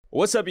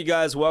What's up, you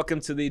guys?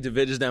 Welcome to the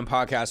Divisions Den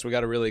podcast. We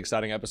got a really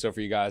exciting episode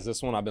for you guys.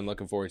 This one I've been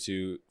looking forward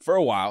to for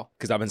a while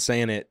because I've been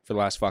saying it for the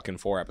last fucking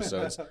 4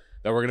 episodes that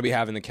we're going to be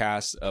having the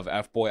cast of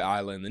F-Boy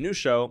Island, the new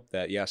show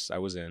that, yes, I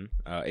was in.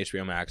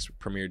 HBO Max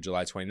premiered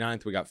July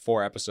 29th. We got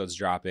 4 episodes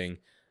dropping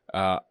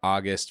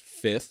August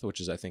 5th, which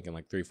is, I think, in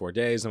like 3-4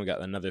 days. And we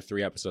got another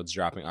 3 episodes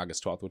dropping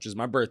August 12th, which is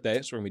my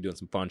birthday. So we're going to be doing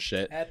some fun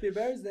shit. Happy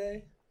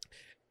birthday.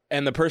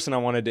 And the person I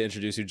wanted to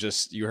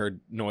introduce you heard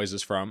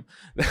noises from,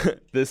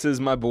 this is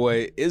my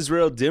boy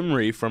Israel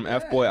Dimri from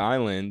F-Boy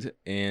Island,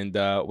 and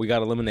we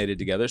got eliminated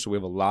together, so we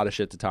have a lot of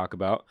shit to talk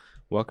about.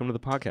 Welcome to the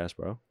podcast,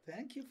 bro.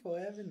 Thank you for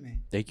having me.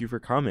 Thank you for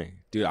coming.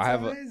 Dude, It's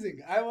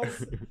amazing. I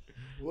was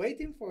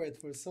waiting for it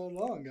for so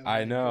long.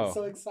 I know. I'm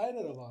so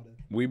excited about it.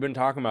 We've been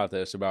talking about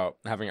this, about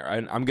having,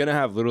 I'm going to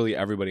have literally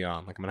everybody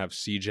on. Like, I'm going to have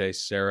CJ,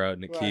 Sarah,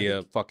 Nakia,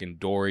 Right. fucking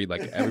Dory,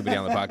 like everybody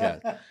on the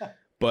podcast.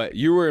 But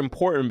you were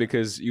important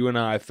because you and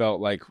I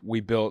felt like we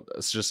built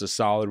just a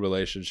solid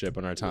relationship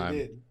in our time. We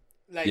did.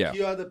 Like, Yeah.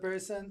 you are the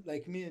person,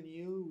 like me and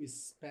you, we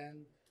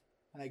spend,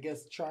 and I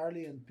guess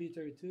Charlie and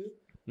Peter too,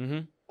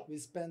 Mm-hmm. we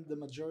spend the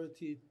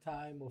majority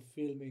time of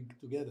filming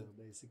together,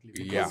 basically.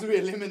 Because Yeah. we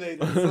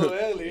eliminated so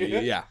early.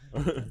 Yeah.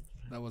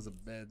 That was a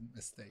bad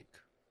mistake.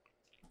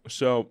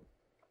 So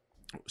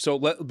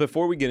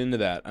before we get into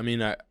that, I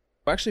mean,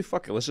 actually,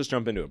 fuck it. Let's just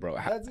jump into it, bro.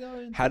 Let's go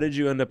into How did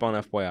you end up on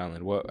F-Boy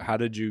Island? How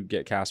did you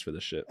get cast for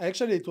this shit?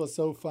 Actually, it was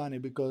so funny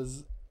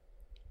because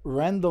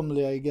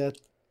randomly I get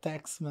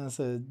text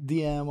message,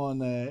 DM on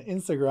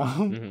Instagram,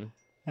 Mm-hmm.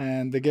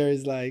 and the girl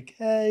is like,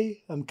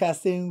 "Hey, I'm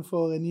casting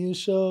for a new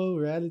show,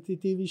 reality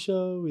TV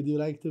show. Would you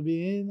like to be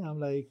in?" I'm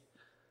like,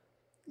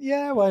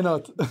 "Yeah, why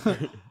not?"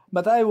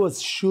 But I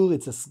was sure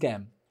it's a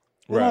scam.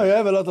 You know, Right. you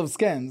have a lot of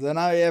scams, and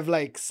I have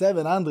like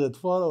 700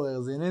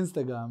 followers in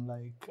Instagram.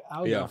 Like,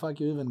 how Yeah. the fuck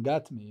you even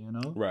got me? You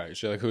know? Right.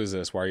 She's like, who is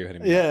this? Why are you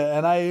hitting me? Yeah,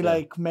 and I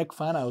like make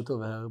fun out of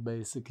her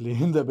basically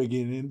in the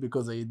beginning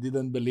because I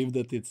didn't believe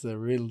that it's a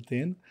real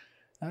thing.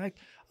 I'm like,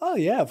 oh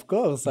yeah, of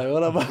course, I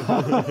will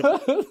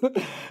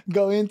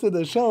go into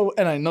the show,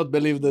 and I not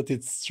believe that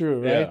it's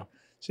true, right? Yeah.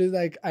 She's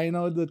like, I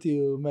know that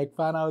you make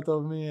fun out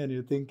of me and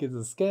you think it's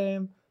a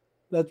scam.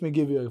 Let me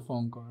give you a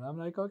phone call. I'm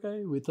like,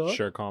 okay, we talk.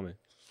 Sure, call me.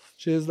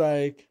 She's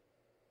like,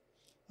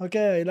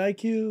 okay, I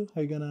like you.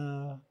 I'm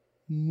gonna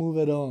move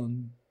it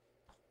on.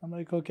 I'm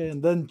like, okay.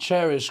 And then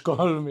Cherish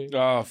called me.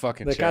 Oh,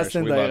 fucking The Cherish.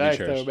 casting We love you,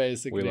 director, Cherish.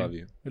 basically. We love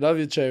you. We love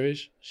you,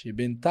 Cherish. She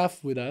been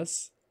tough with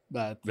us,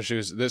 but She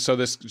was this. So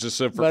this just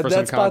so for but some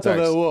that's part context.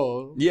 of the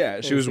war.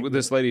 Yeah, she was with basically.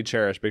 this lady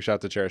Cherish. Big shout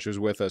out to Cherish. She was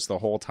with us the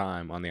whole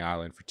time on the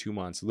island for 2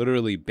 months,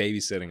 literally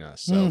babysitting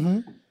us. So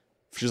Mhm.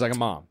 she's like a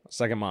mom. It's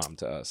like a mom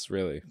to us,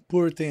 really.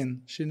 Poor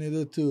thing. She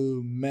needed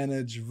to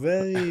manage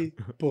very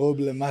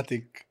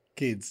problematic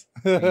kids.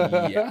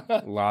 Yeah,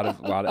 a lot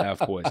of F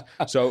boys.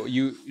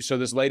 So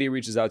this lady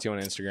reaches out to you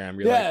on Instagram.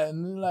 You're Yeah,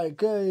 and like,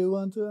 hey, you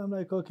want to? I'm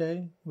like,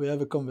 okay. We have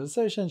a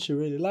conversation. She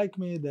really liked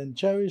me. Then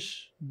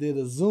Cherish did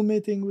a Zoom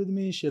meeting with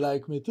me. She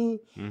liked me too.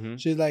 like, mm-hmm.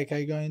 She's like,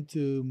 I'm going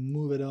to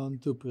move it on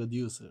to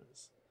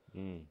producers.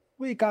 Mm.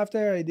 Week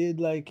after, I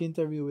did like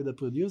interview with the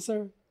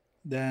producer.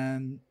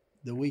 Then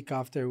the week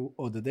after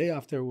or the day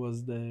after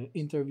was the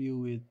interview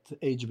with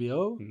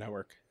HBO.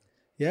 Network.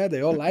 Yeah,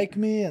 they all like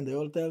me and they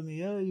all tell me,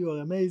 yeah, you are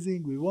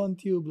amazing. We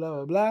want you,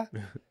 blah, blah,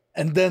 blah.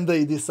 And then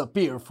they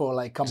disappear for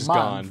like a Just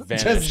month. gone,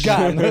 Just vanished.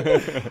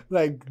 gone.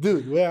 Like,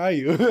 dude, where are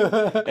you?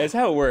 That's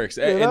how it works.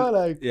 You And- know,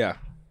 like, yeah,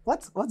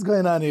 what's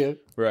going on here?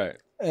 right.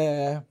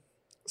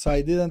 So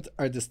I didn't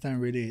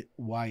understand really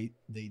why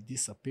they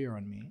disappear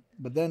on me.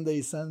 But then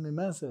they send me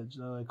message.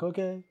 They're like,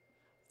 okay,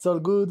 it's all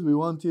good. We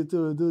want you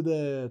to do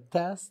the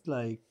test,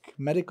 like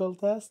medical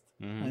test.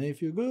 Mhm. And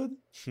if you're good,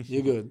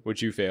 you're good.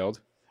 Which you failed.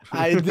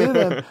 I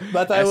didn't,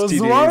 but I was STDs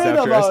worried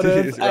after about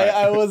STDs, it. right.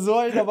 I was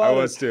worried about I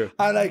it. was too.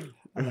 I'm like,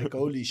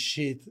 holy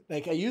shit.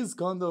 Like, I use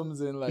condoms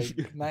in like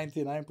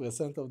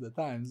 99% of the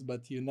times,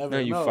 but you never No,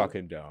 you know.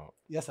 fucking don't.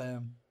 Yes, I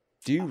am.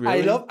 Do you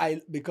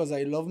really? Because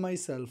I love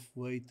myself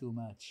way too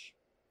much.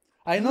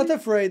 I'm not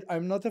afraid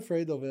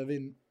of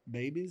having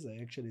babies.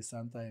 I actually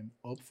sometimes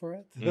opt for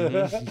it.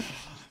 Mhm.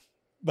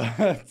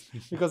 But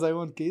because I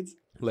want kids,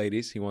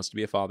 Ladies, he wants to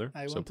be a father.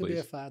 I so want to please. be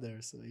a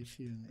father. So if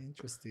you're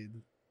interested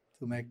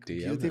to make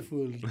DM him.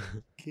 beautiful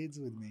kids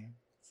with me,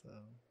 so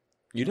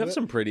You'd have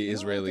some pretty you know where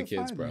Israeli to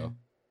kids, find bro. me.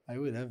 I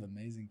would have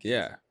amazing kids.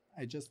 Yeah.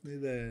 I just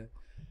need a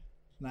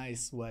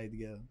nice white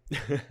girl.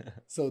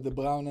 So the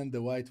brown and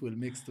the white will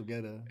mix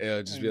together.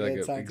 It'll just And be like get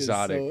an something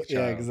exotic so-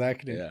 child. Yeah,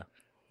 exactly. Yeah.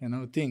 You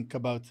know, think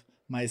about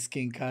my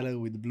skin color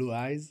with blue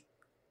eyes.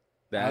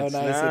 That's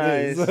How nice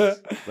nice. it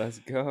is. Let's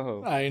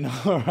go. I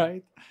know,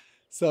 right?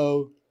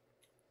 So,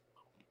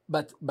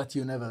 but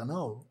you never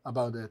know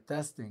about the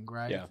testing,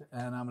 right? Yeah.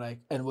 And I'm like,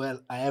 and well,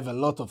 I have a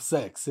lot of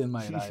sex in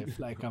my life.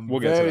 Like I'm We'll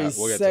get to very that.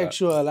 We'll get to that.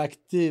 sexual,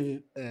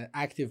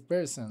 active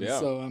person. Yeah.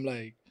 So I'm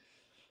like,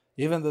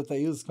 even that I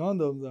use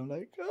condoms, I'm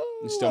like, oh,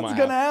 You still what's might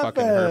gonna have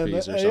happen? fucking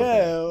herpes or something.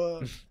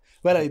 Yeah.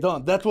 Well, I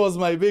don't. That was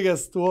my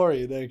biggest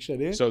worry,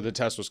 actually. So the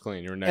test was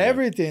clean. You were negative.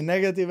 Everything,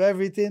 negative,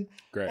 everything.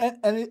 Great.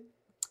 And it,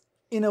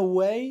 in a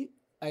way,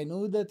 I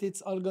knew that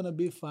it's all gonna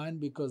be fine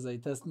because I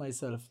test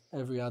myself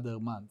every other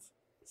month.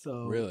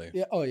 So Really?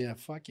 yeah. Oh yeah.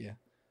 Fuck yeah.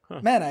 Huh.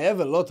 Man, I have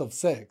a lot of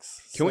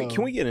sex. Can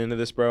we get into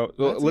this, bro?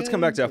 Let's Let's get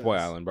come back to into F-Boy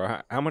this. Island, bro.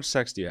 How much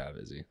sex do you have,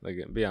 Izzy? Like,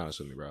 be honest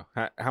with me, bro.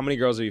 How many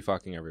girls are you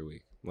fucking every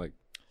week? Like,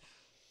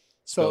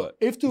 spill So it.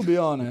 if to be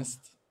honest,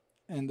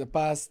 in the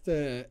past,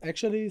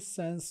 actually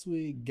since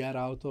we got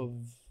out of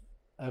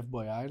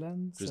F-Boy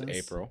Island, Just since-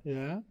 April.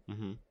 Yeah,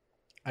 Mm-hmm.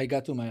 I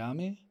got to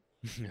Miami,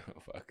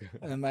 Oh, fuck.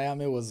 and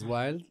Miami was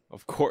wild.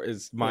 Of course,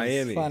 it's It was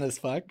Miami. fun as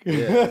fuck.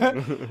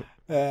 Yeah.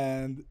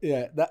 And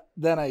yeah,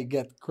 then I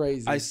get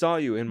crazy. I saw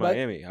you in But-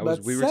 Miami.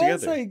 but We were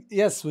since together.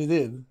 yes, we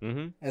did.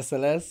 Mm-hmm.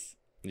 SLS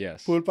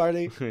Yes. pool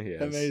party,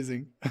 Yes.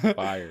 amazing.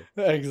 Fire.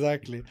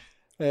 Exactly.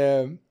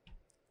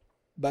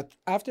 But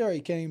after I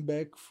came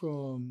back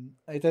from,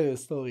 I tell you a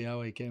story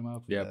how I came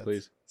up with Yeah, that.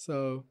 please.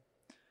 So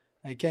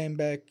I came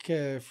back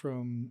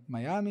from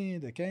Miami,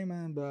 the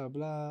Cayman, blah,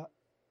 blah.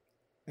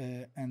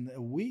 And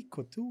a week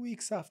or 2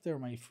 weeks after,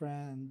 my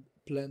friend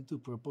planned to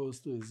propose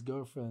to his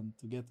girlfriend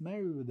to get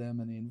married with them,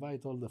 and he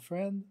invite all the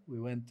friends. We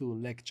went to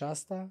Lake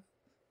Shasta.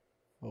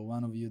 For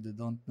one of you that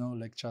don't know,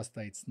 Lake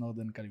Shasta, it's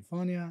Northern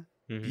California.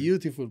 Mhm.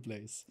 Beautiful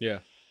place. Yeah.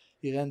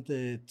 He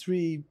rented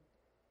 3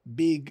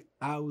 big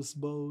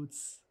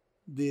houseboats,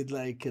 did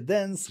like a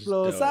dance Just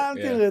floor, dope,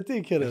 something yeah.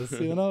 ridiculous,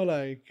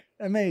 like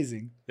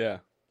amazing. Yeah.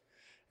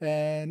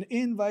 And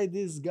invite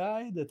this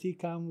guy that he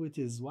come with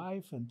his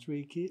wife and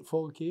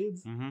 4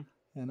 kids,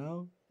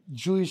 Mm-hmm.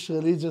 Jewish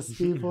religious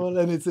people,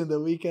 and it's in the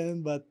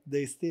weekend, but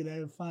they still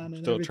have fun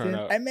and Still turn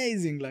everything. out.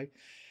 Amazing,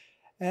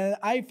 and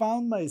I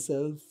found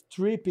myself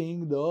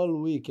tripping the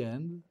whole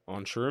weekend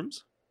On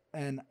shrooms?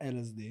 and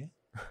LSD.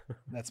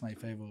 That's my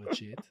favorite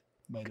shit,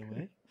 by the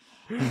way.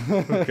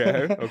 Okay.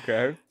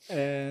 Okay.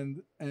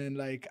 and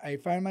like I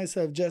find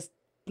myself just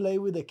play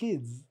with the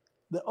kids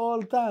the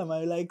whole time.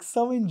 I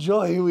so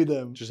enjoy with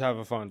them. Just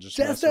having fun. Just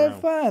Just mess have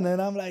around. fun.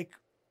 And I'm like,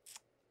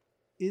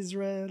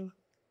 Israel,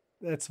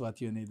 that's what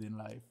you need in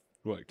life.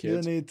 What,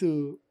 kids? You need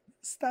to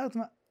start.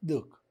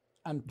 Look,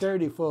 I'm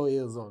 34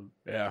 years old.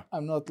 Yeah.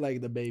 I'm not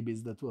like the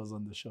babies that was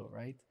on the show,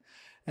 right?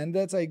 And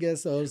that's, I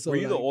guess, also. Were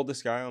you the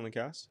oldest guy on the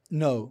cast?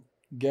 No,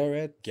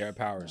 Garrett. Garrett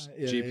Powers.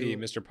 yeah, GP, he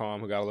will- Mr.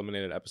 Palm, who got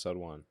eliminated episode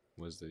 1,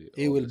 was the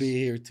He will oldest. be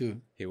here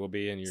too. He will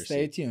be in your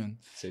Stay seat. tuned.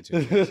 Stay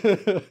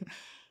tuned.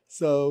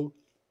 So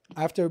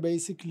after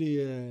basically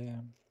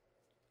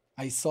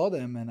I saw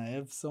them and I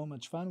have so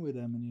much fun with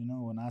them, and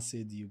on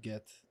acid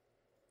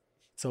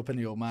it's open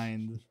your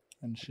mind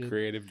and shit.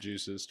 Creative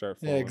juices start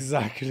Yeah, flowing.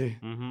 exactly.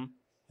 Mm-hmm.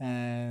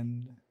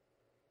 And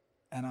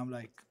I'm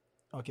like,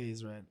 okay,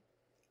 Israel,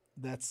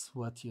 that's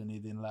what you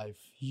need in life.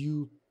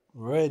 You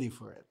ready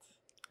for it.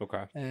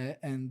 Okay.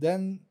 And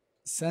then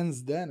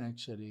since then,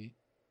 actually,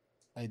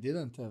 I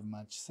didn't have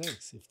much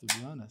sex, if to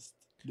be honest.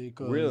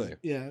 Because Really?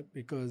 Yeah,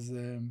 because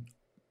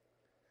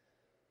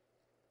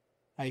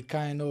I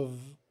kind of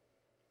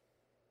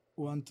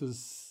want to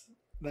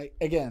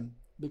again,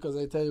 because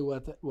I tell you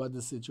what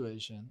the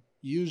situation.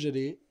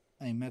 Usually,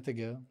 I met a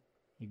girl,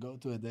 we go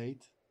to a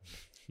date,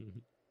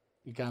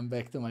 we come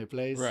back to my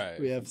place, Right.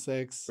 we have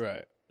sex,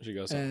 Right. She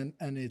goes, and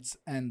it's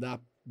end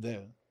up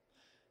there,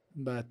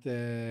 but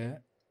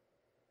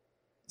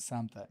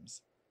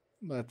sometimes,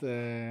 but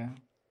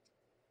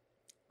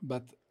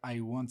I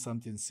want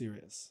something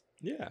serious.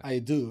 yeah. I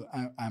do.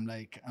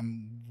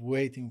 I'm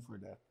waiting for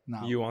that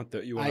now. You want to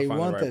I find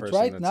want the right it person.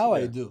 right that's- now.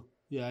 yeah. I do.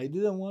 Yeah, I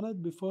didn't want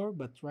it before,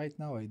 but right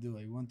now I do.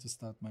 I want to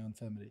start my own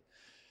family.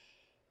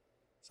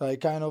 So I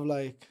kind of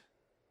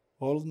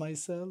hold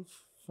myself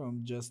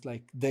from just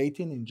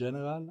dating in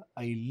general.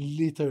 I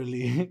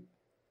literally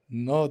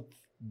not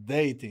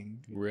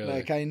dating.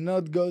 Really? I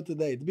not go to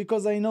date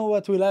because I know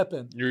what will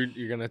happen.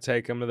 You're gonna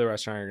take him to the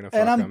restaurant. You're gonna fuck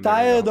And I'm him, they're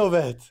gonna tired go. of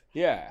it.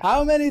 Yeah.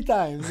 How many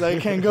times I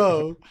can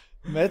go,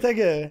 met a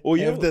girl, Well,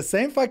 you have know- the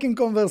same fucking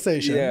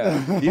conversation.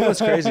 Yeah. You know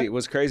what's crazy?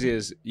 What's crazy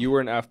is you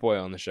were an F boy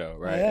on the show,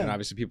 right? am. And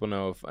obviously people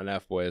know if an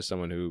F boy is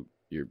someone who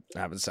you're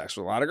having sex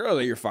with a lot of girls,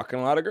 or you're fucking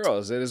a lot of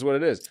girls. It is what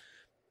it is.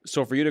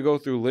 So for you to go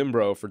through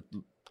Limbro for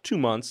 2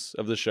 months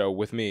of the show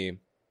with me,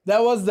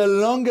 That was the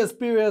longest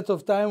period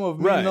of time of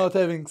me Right. not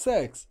having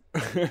sex.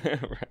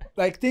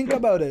 right. Think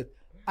about it.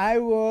 I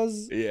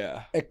was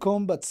Yeah. a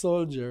combat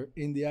soldier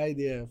in the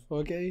IDF,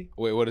 okay?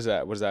 Wait, what is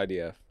that? What is the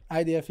IDF?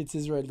 IDF, it's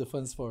Israel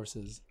Defense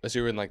Forces, So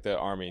you were in the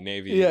army,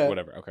 navy, Yeah.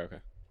 whatever. Okay.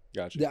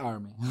 Gotcha. the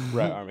army.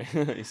 Right, army.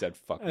 He said,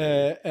 "Fuck." me.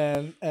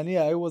 And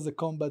yeah, I was a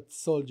combat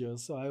soldier,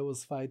 so I was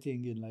fighting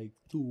in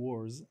 2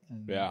 wars.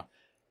 And, Yeah.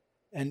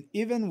 And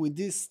even with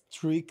this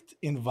strict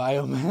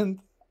environment,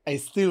 I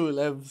still will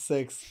have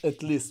sex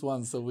at least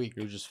once a week.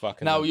 You're just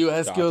fucking. Now the you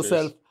ask doctors.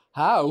 yourself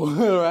how,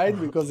 right?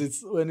 Because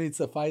when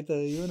it's a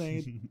fighter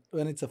unit,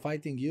 when it's a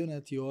fighting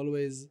unit,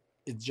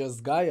 it's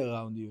just guy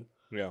around you.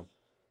 Yeah.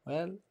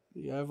 Well,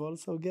 you have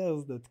also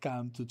girls that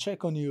come to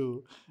check on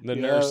you. The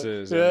You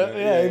nurses. have- and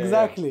yeah, the-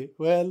 exactly.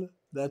 Well,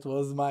 that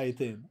was my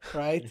thing,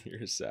 right?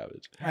 You're a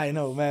savage. I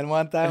know, man.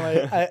 One time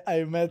I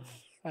met.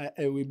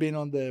 We've been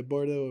on the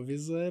border of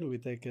Israel. We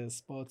take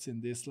spots in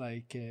this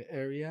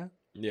area.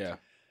 Yeah.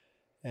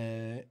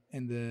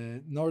 in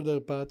the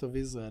northern part of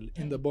Israel,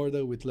 in the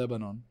border with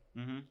Lebanon.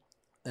 Mm-hmm.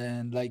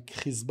 And like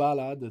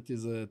Hezbollah, that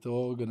is a terror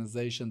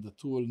organization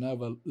that rule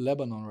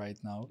Lebanon right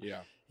now,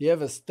 Yeah. you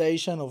have a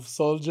station of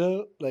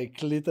soldier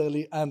like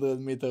literally 100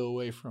 meters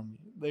away from me.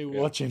 They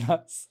watching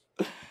us.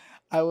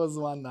 I was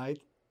one night,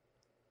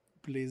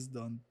 please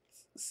don't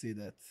see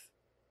that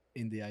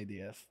in the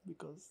IDF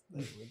because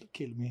they will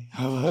kill me.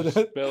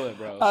 Spill it,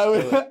 bro.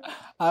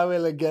 I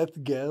will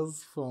get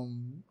girls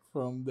from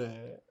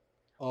the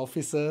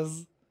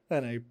officers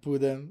and I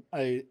put them,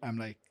 I'm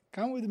like,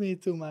 come with me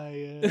to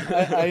my,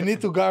 I need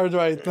to guard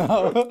right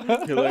now.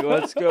 You're like,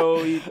 let's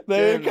go eat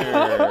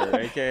dinner.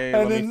 Okay,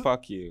 let me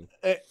fuck you.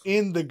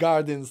 In the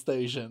guarding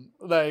station,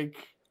 like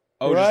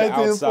Oh, right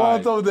just in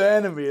front outside. of the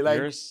enemy, like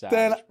You're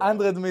savage,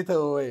 100 meters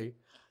away.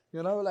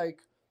 You know, like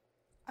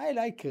I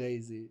like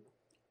crazy,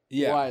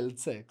 wild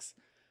sex.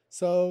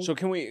 So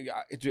can we?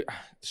 There's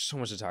so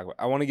much to talk about.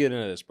 I want to get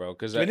into this, bro,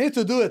 because we need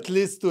to do at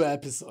least 2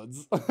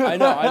 episodes. I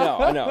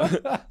know.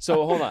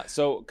 So hold on.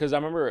 So because I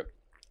remember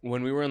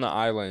when we were in the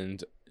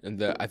island,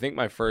 and I think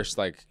my first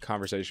like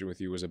conversation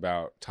with you was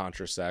about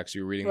tantra sex.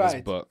 You were reading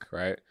this book,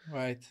 right?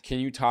 Right.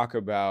 Can you talk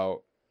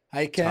about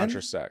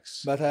tantra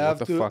sex? But I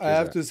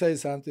have to say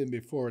something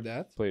before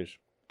that. Please.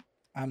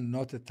 I'm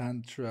not a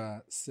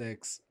tantra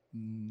sex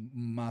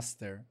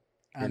master.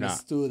 I'm a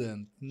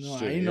student. No,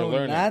 I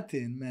know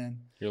nothing, man.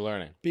 You're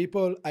learning.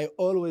 People, I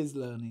always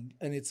learning,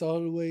 and it's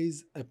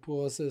always a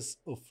process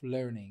of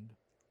learning.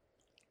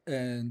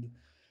 And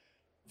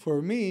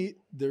for me,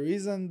 the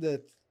reason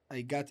that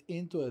I got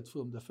into it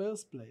from the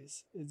first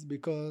place, it's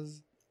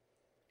because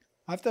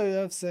after you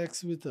have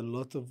sex with a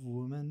lot of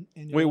women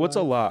in your what's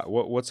a lot?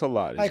 What's a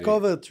lot? Like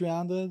over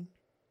 300.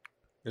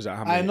 Is that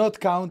how many? I'm not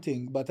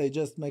counting, but I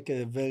just make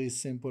a very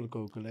simple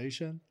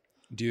calculation.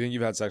 Do you think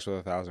you've had sex with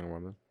 1,000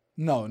 women?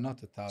 No,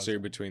 not 1,000. So you're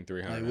between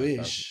 300. I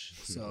wish.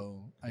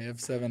 So I have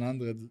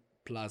 700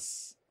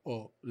 plus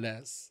or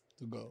less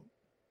to go.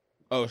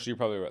 Oh, so you're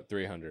probably about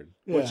 300.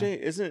 Yeah. Which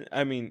isn't,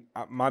 I mean,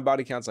 my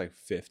body count's like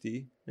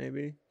 50,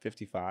 maybe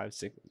 55,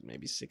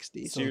 maybe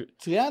 60. So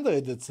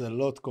 300, it's a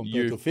lot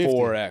compared to 50.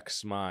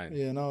 4x mine.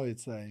 You know,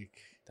 it's like...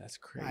 That's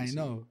crazy.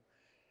 I know.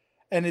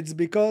 And it's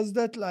because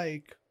that,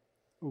 like,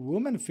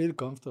 women feel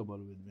comfortable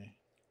with me.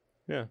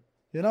 Yeah.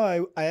 You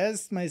know, I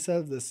asked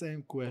myself the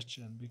same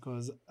question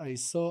because I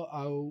saw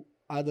how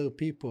other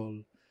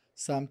people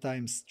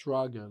sometimes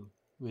struggle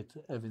with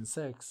having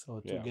sex or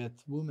to get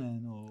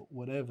women or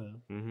whatever.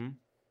 Mm-hmm.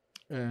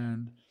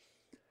 And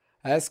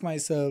I asked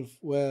myself,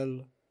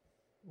 well,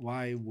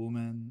 why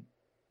women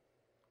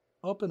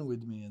open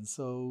with me and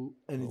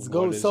it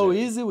goes so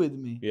easy with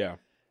me? Yeah.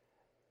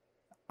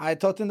 I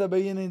thought in the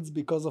beginning it's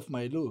because of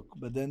my look,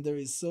 but then there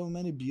is so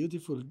many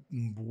beautiful,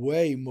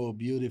 way more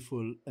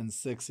beautiful and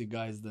sexy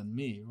guys than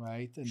me,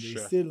 right? And they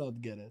still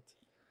not get it.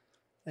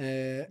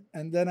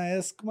 And then I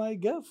ask my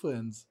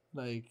girlfriends,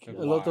 like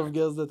a lot of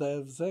girls that I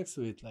have sex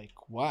with, like,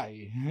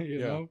 why? you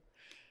know?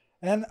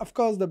 And of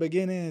course, the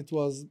beginning it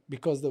was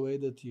because the way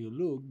that you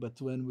look,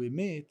 but when we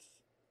meet,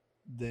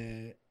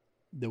 the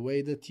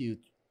way that you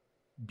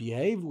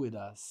behave with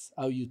us,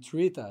 how you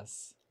treat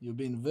us, you've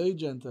been very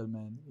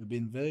gentleman, you've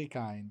been very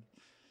kind,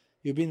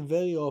 you've been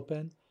very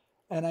open,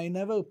 and I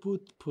never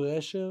put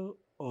pressure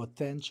or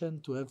tension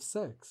to have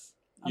sex.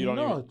 You're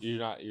not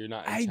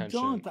I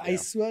don't. Yeah. I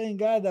swear in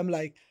God, I'm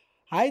like,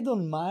 I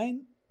don't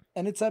mind,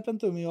 and it's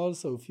happened to me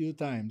also a few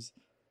times,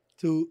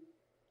 to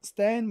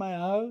stay in my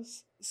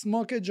house,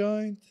 smoke a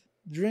joint,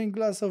 drink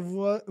glass of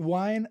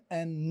wine,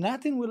 and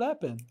nothing will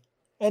happen.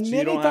 And so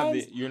many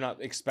times you're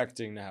not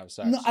expecting to have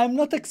sex. No, I'm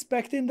not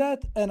expecting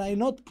that, and I'm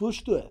not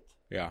pushed to it.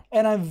 Yeah.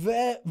 And I'm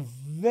very,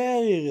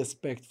 very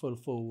respectful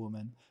for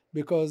women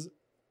because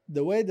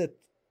the way that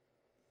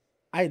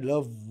I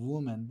love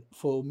women,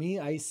 for me,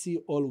 I see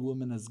all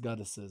women as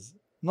goddesses.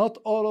 Not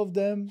all of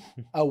them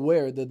are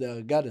aware that they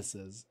are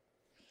goddesses,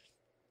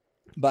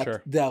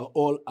 but they are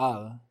all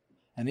are.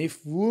 And if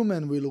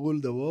women will rule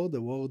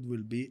the world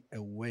will be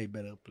a way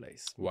better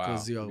place. Wow.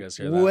 Because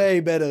you're way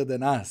better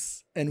than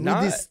us. And we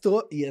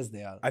destroy... Yes,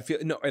 they are.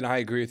 And I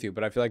agree with you,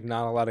 but I feel like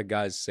not a lot of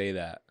guys say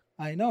that.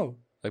 I know.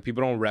 Like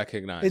people don't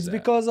recognize it's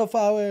because of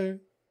our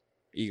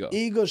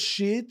ego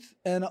shit.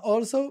 And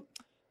also,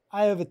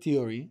 I have a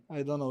theory.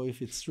 I don't know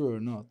if it's true or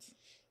not.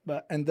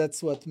 And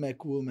that's what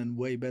makes women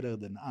way better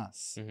than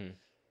us. Mm-hmm.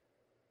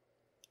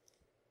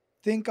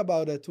 Think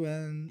about it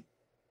when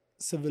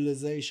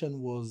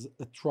civilization was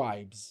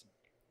tribes.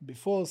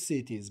 Before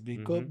cities,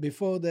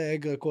 before the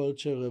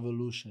agriculture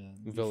revolution,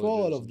 before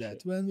all of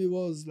that, when we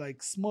was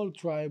like small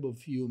tribe of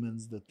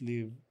humans that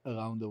live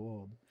around the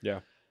world.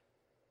 Yeah.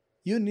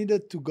 You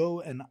needed to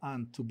go and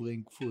hunt to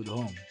bring food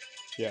home.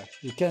 Yeah.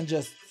 You can't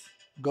just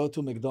go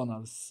to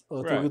McDonald's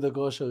or to the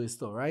grocery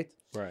store, right?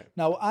 Right.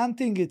 Now,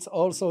 hunting, it's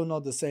also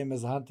not the same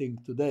as hunting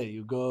today.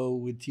 You go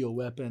with your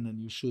weapon and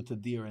you shoot a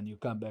deer and you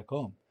come back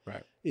home.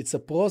 Right. It's a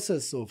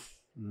process of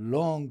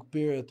long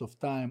period of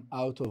time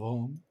out of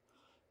home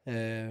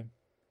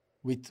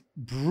with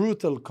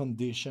brutal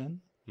condition,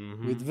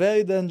 with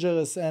very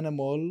dangerous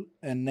animal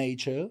and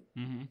nature.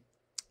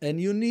 And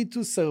you need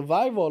to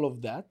survive all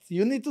of that.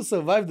 You need to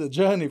survive the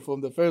journey from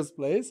the first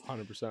place.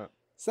 100%.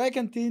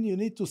 Second thing, you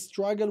need to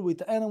struggle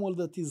with animal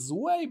that is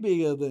way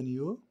bigger than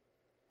you,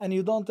 and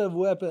you don't have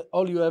weapon.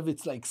 All you have,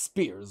 it's like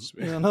spears.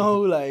 You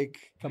know,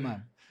 like, come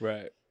on.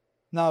 Right.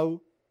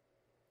 Now,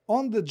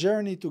 on the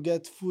journey to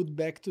get food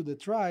back to the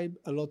tribe,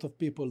 a lot of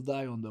people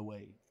die on the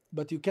way.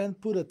 But you can't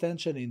put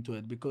attention into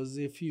it, because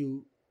if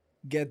you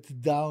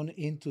get down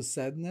into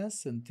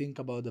sadness and think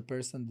about the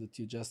person that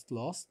you just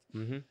lost,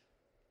 Mm-hmm.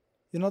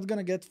 you're not going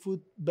to get food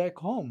back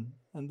home.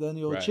 And then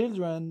your Right.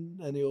 children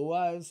and your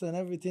wives and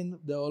everything,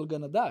 they're all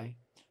going to die.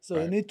 So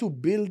you Right. need to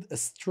build a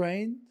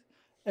strength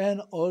and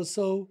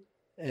also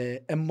an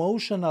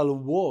emotional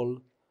wall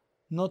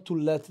not to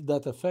let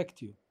that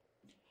affect you.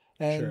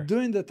 And Sure.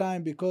 during the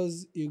time,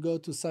 because you go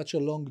to such a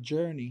long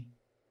journey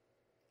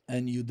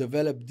and you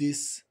develop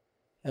this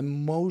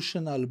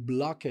emotional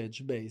blockage,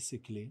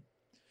 basically,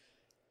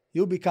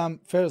 you become,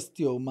 first,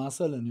 your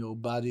muscle and your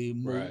body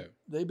move, Right.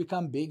 they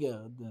become bigger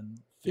than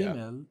Yeah.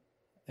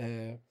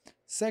 female.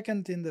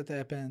 Second thing that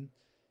happened,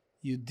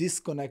 you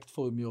disconnect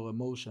from your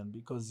emotion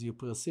because you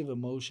perceive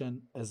emotion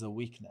as a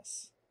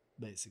weakness,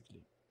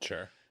 basically.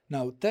 Sure.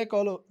 Now,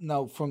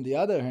 now from the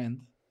other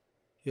hand,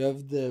 you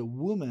have the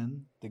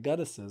women, the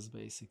goddesses,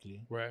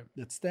 basically, Right.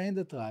 that stay in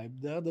the tribe.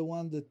 They're the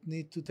one that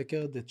need to take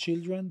care of the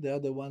children. They're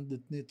the one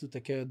that need to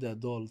take care of the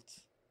adult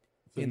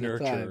The in the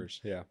tribe. nurturers.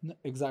 Yeah.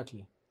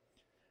 Exactly.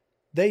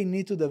 They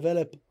need to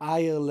develop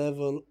higher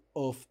level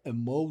of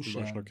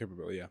emotion, Emotional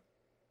capability. Yeah.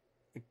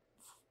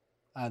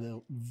 other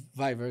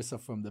vice versa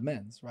from the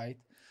men's, right?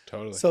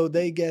 Totally. So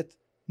they get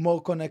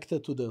more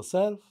connected to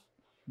themselves.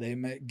 They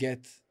may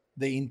get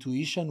the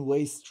intuition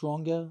way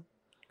stronger.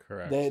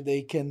 Correct.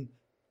 They can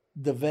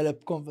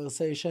develop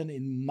conversation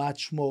in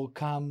much more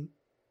calm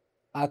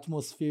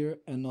atmosphere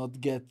and not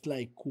get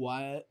like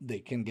wild. They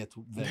can get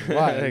very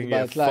wild, They can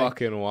but get like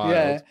fucking wild.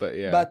 yeah, But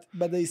yeah.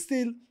 but they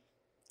still,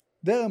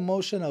 their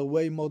emotion are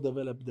way more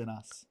developed than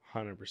us.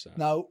 100%.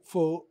 Now,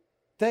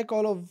 take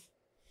all of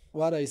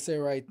what I say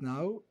right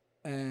now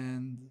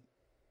and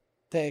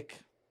take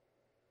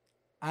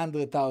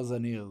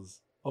 100,000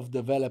 years of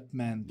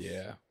development,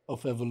 Yeah.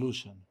 of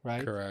evolution,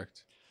 right?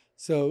 Correct.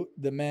 So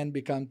the man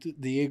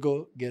the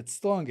ego gets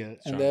stronger,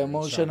 and Stronger the and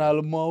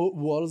emotional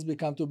walls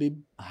become to be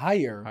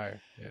higher.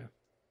 Higher. Yeah.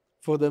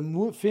 For the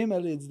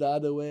female, it's the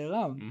other way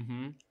around.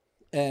 Mm-hmm.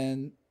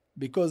 And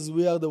because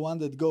we are the one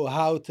that go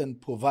out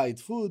and provide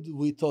food,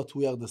 we thought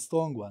we are the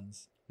strong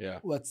ones. Yeah.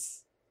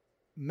 What's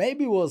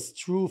maybe was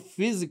true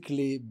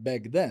physically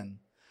back then.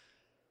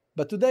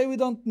 But today we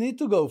don't need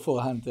to go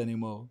for hunt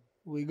anymore.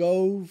 We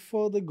go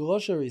for the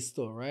grocery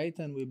store, right?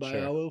 And we buy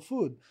Sure. our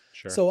food.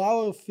 Sure. So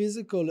our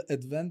physical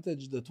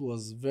advantage that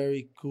was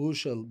very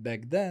crucial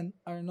back then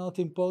are not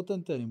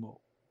important anymore.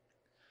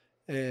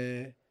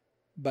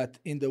 But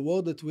in the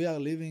world that we are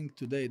living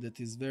today, that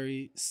is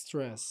very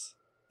stress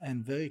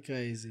and very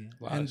crazy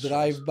Lot and of stress.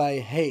 drive by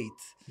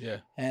hate Yeah.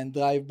 and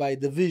drive by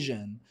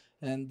division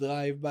and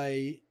drive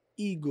by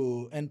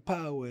ego and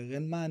power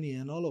and money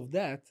and all of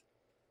that.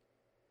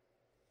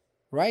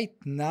 Right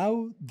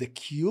now, the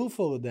cure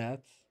for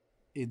that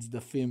is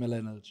the female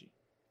energy.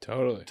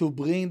 Totally. To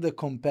bring the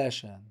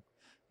compassion,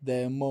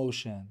 the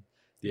emotion,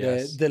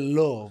 Yes. the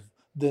love,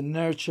 the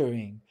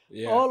nurturing,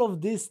 Yeah. all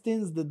of these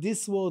things that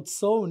this world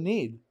so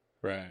need.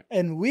 Right.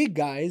 And we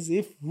guys,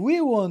 if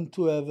we want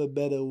to have a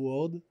better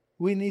world,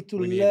 we need to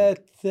We need let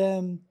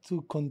them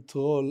to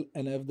control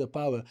and have the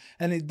power.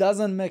 And it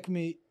doesn't make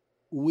me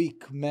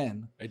weak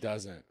man. It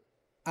doesn't.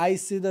 I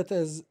see that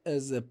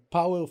as a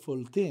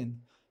powerful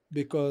thing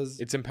because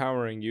It's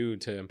empowering you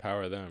to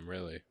empower them,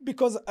 really.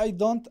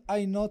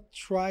 I not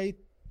try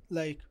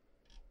like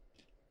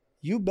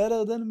you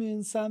better than me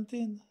in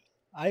something.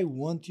 I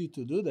want you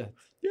to do that.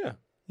 Yeah.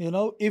 You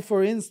know, if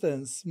for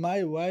instance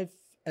my wife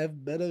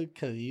have better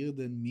career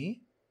than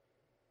me,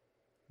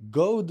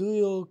 go do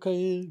your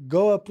career,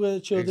 go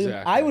approach your dream.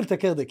 Exactly. I will take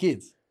care of the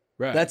kids.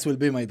 Right. That will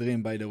be my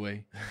dream, by the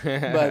way.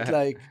 But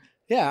like,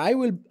 yeah, I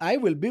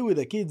will be with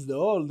the kids the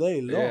whole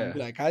day long. Yeah.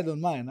 Like I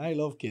don't mind. I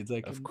love kids.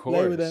 I can Of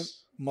play with them.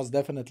 course. Most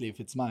definitely if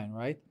it's mine,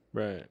 right?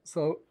 Right.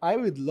 So I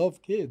would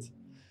love kids.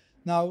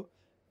 Now,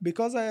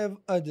 because I have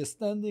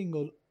understanding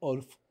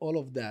of all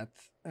of that,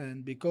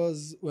 and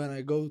because when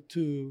I go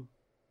to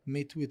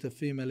meet with a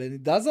female, and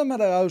it doesn't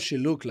matter how she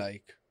look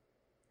like,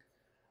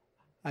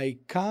 I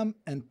come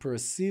and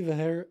perceive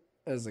her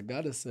as a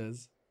goddess.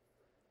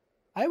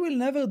 I will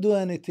never do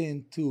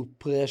anything to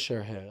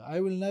pressure her. I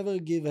will never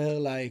give her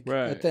like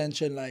Right.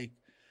 attention, like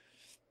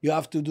you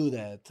have to do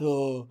that,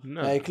 or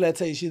No. like let's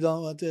say she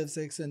don't want to have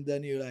sex, and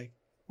then you're like,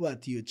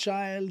 what, you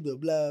child, or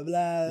blah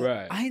blah.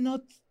 Right. I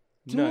not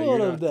do No, all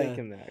you're of not that.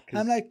 thinking that. 'cause-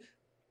 I'm like,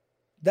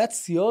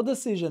 that's your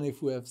decision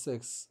if we have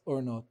sex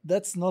or not.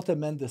 That's not a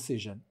man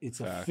decision. It's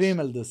Facts. a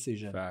female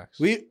decision. Facts.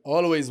 We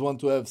always want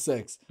to have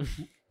sex.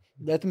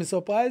 Let me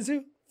surprise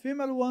you.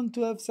 Female want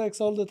to have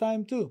sex all the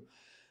time too.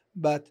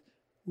 But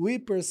we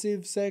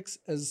perceive sex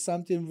as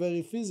something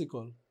very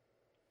physical.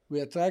 We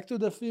attract to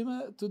the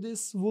female, to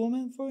this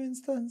woman, for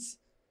instance.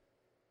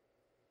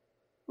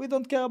 we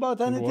don't care about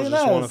anything just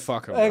else. wanna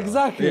fuck 'em, bro.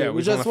 Exactly. Yeah,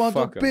 we just just wanna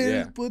want to fuck 'em,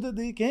 yeah. put the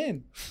dick in.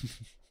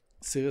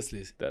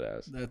 Seriously,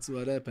 that's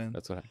what happened.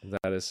 That's what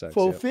that is sex.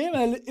 For yeah.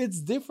 female, it's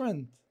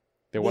different.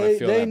 They want to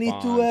feel They that need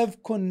bond. to have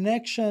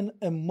connection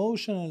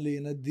emotionally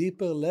in a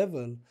deeper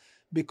level,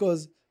 because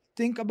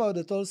think about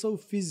it also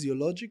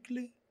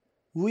physiologically,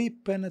 we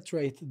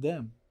penetrate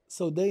them,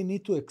 so they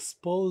need to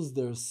expose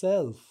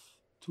themselves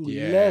to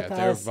let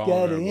they're us get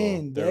vulnerable.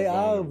 in. They're They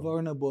are vulnerable.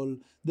 vulnerable.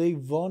 They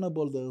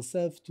vulnerable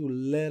themselves to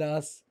let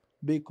us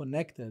be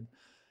connected,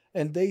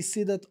 and they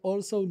see that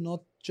also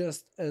not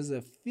just as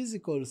a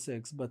physical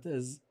sex, but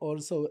as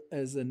also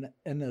as an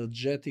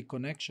energetic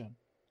connection.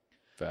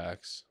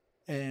 Facts.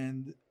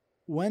 And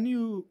when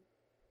you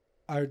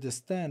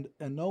understand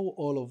and know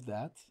all of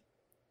that,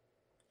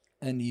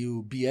 and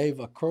you behave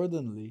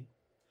accordingly,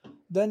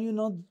 then you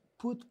not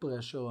put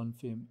pressure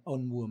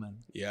on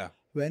women. Yeah.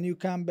 When you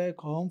come back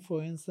home,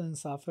 for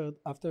instance,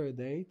 after a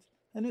date,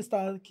 and you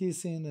start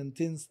kissing and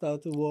things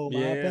start to warm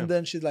up, Yeah. and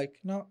then she's like,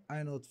 "No,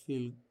 I don't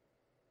feel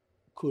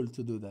cool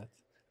to do that."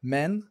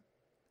 Men,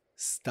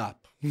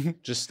 stop.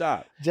 Just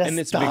stop. Just and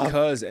it's stop.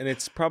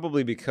 it's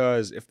probably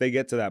because if they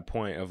get to that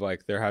point of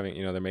like they're having,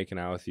 they're making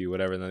out with you,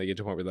 whatever, and then they get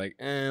to a point where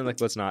they're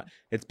like, let's not.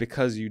 It's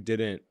because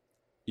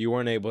you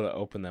weren't able to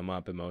open them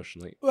up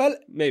emotionally. Well,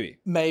 Maybe.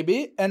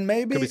 and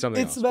maybe Could be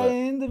something it's else,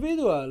 very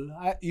individual.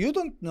 You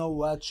don't know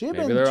what she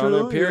been they're on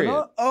their through,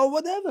 period. or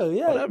whatever.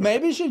 Yeah, Whatever.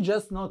 maybe she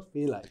just not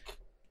feel like,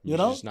 You're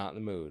know, just not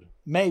in the mood.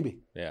 maybe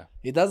Yeah.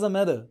 it doesn't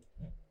matter.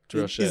 It's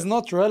real It shit. is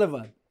not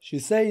relevant. She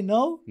say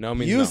no. No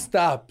means you no.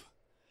 stop.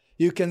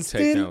 You can Take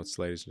still notes,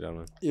 ladies and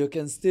gentlemen. you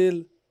can still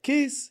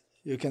kiss.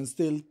 You can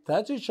still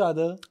touch each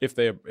other. If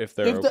they're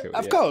okay with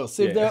Of it. course,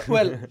 if Yeah.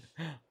 they're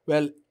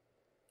well.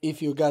 If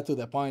you got to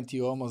the point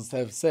you almost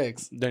have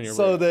sex, Then you're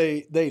so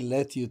right. they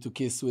let you to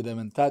kiss with them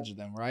and touch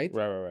them, right?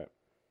 Right.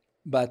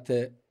 But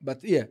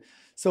yeah,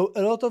 so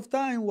a lot of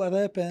time what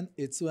happen,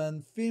 it's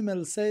when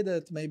females say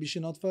that maybe she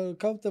not feel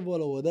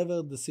comfortable or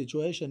whatever the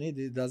situation is,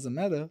 it doesn't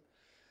matter,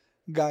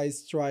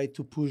 guys try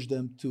to push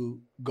them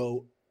to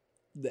go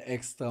the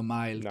extra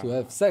mile to Nah.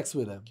 have sex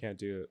with them. Can't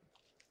do it.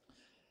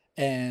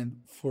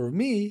 And for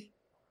me,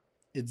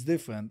 it's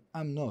different.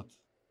 I'm not.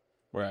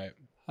 Right.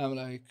 I'm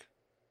like,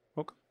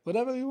 Okay.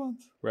 whatever you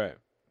want. Right.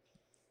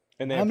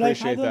 And they I'm like,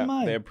 appreciate I don't that.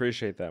 mind. They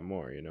appreciate that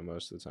more,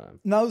 most of the time.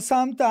 Now,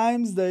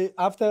 sometimes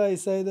after I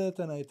say that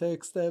and I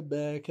take a step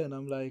back and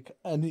I'm like,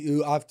 and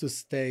you have to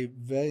stay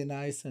very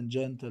nice and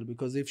gentle,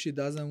 because if she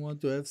doesn't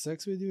want to have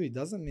sex with you, it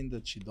doesn't mean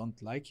that she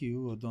don't like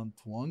you or don't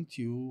want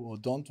you or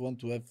don't want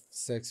to have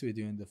sex with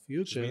you in the Which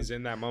future. means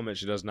in that moment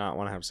she does not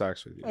want to have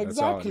sex with you. Exactly. That's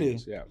all it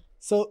means. Yeah.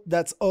 So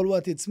that's all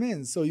what it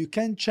means. So you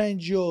can't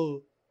change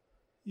your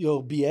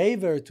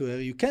behavior to her.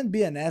 You can't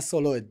be an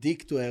asshole or a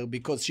dick to her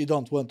because she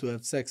don't want to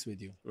have sex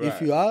with you. Right.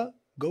 If you are,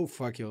 go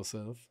fuck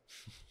yourself.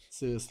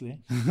 Seriously.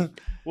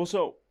 Well,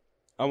 so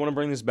I want to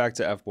bring this back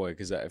to F-Boy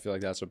because I feel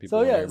like that's what people So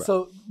want to yeah, hear about.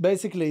 so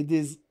basically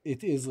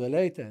it is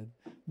related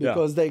Yeah.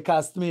 because they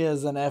cast me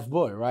as an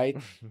F-boy, right?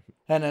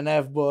 And an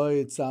F-boy,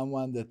 it's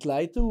someone that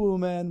lied to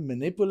women,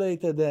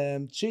 manipulated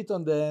them, cheat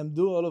on them,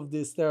 do all of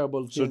these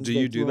terrible things. So do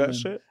you do that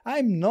shit?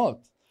 I'm not.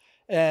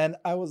 And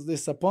I was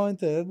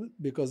disappointed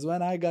because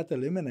when I got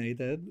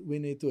eliminated, we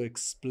need to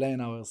explain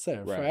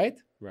ourselves, right?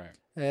 Right.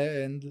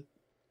 And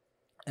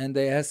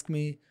they ask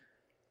me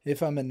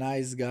if I'm a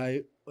nice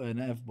guy or an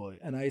F-boy.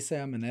 And I say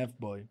I'm an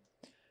F-boy.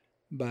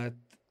 But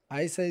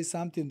I say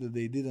something that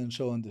they didn't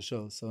show on the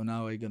show. So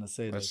now I'm going to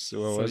say that. What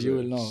So was you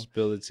it? will know.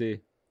 Spill the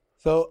tea.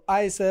 So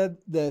I said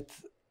that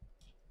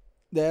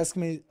they ask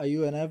me, are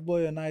you an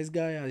F-boy, a nice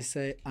guy? I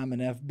say, I'm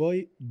an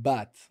F-boy,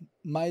 but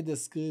my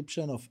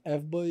description of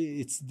F-boy,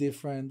 it's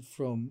different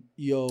from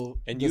your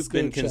And you've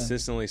been description.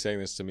 consistently saying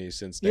this to me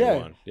since day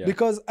one. Yeah.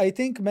 Because I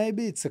think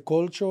maybe it's a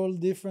cultural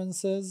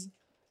differences.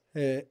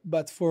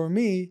 But for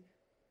me,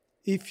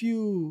 if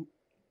you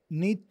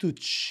need to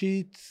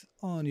cheat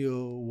on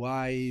your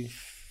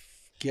wife,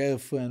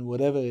 girlfriend,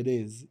 whatever it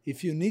is,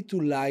 if you need to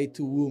lie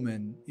to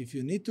women, if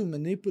you need to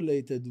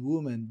manipulate a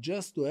woman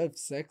just to have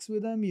sex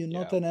with them, you're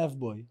not Yeah. an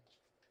F-boy.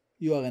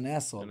 You are an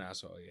asshole. An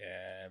asshole.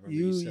 Yeah. I remember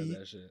you said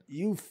that shit.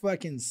 You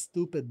fucking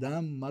stupid,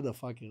 dumb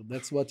motherfucker.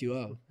 That's what you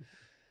are.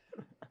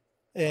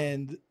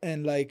 and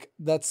like,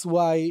 that's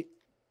why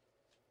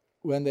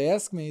when they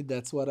asked me,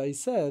 that's what I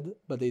said,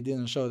 but they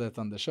didn't show that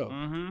on the show.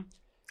 Mm-hmm.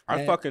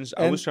 I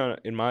And- was trying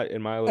to, in my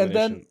And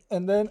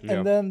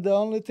elimination. then the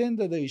only thing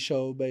that they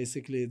show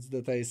basically is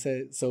that I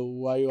say, so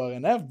why you are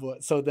an F-boy?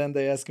 So then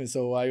they ask me,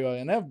 so why you are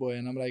an F-boy?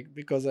 And I'm like,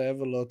 because I have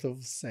a lot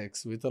of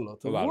sex with a lot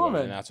a of lot of women.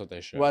 women, that's what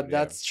they showed. But yeah.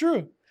 that's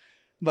true.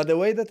 But the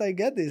way that I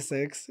get this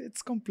sex,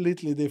 it's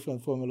completely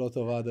different from a lot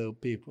of other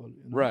people.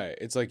 Right.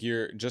 It's like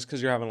just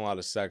because you're having a lot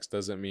of sex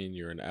doesn't mean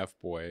you're an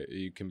F-boy.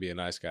 You can be a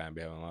nice guy and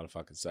be having a lot of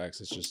fucking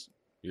sex. It's just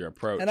your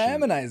approach. And I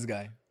am a nice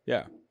guy.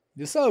 Yeah.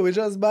 You saw, we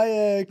just buy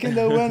a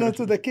Kinder Bueno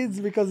to the kids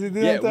because he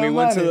didn't Yeah, have we money.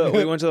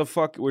 went to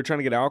the we're trying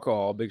to get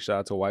alcohol. Big shout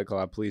out to White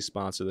Claw. Please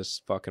sponsor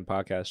this fucking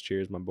podcast.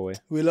 Cheers, my boy.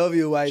 We love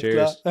you, White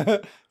Cheers. Claw.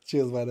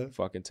 Cheers, brother.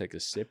 Fucking take a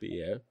sippy,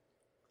 yeah.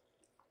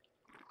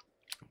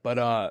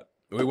 But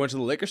we went to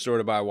the liquor store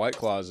to buy White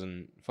Claws,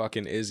 and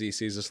fucking Izzy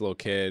sees this little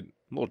kid,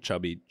 little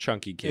chubby,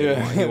 chunky kid.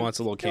 Yeah. He wants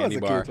a little It was candy a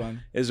bar. cute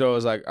one. Israel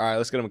was like, all right,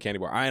 let's get him a candy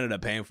bar. I ended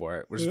up paying for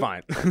it, which is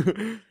Yeah.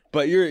 fine.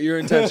 But your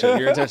intention.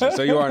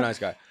 So you are a nice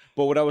guy.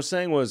 But what I was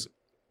saying was,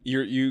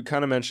 you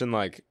kind of mentioned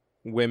like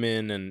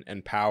women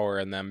and power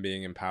and them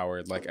being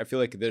empowered. Like I feel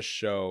like this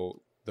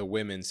show, the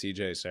women,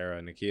 CJ, Sarah,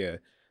 and Nakia,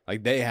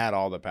 like they had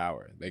all the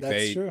power. Like That's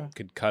they true.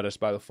 could cut us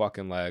by the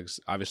fucking legs.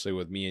 Obviously,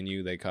 with me and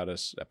you, they cut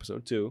us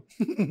episode 2.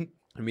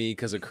 Me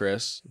because of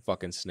Chris,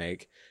 fucking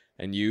snake,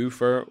 and you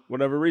for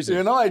whatever reason.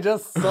 You know, I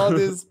just saw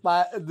this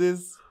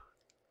this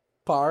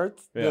part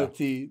Yeah. that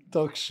he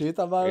talks shit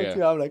about Yeah.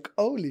 you. I'm like,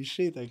 holy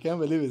shit, I can't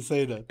believe he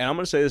say that. And I'm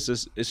gonna say this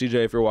is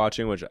CJ if you're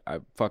watching, which I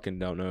fucking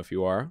don't know if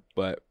you are,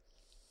 but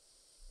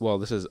well,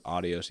 this is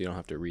audio, so you don't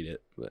have to read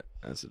it. But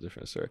that's a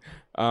different story.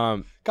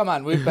 Come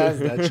on, we passed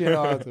that. She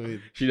know how to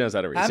read. She knows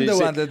how to read. I'm See- the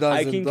see, one that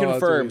I doesn't can know how to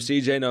confirm read.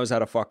 CJ knows how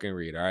to fucking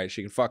read. All right,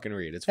 she can fucking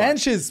read. It's fine. And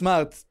she's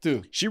smart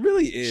too. She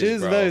really is.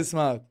 She's bro. very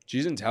smart.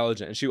 She's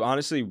intelligent, and she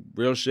honestly,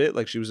 real shit.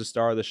 Like she was a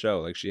star of the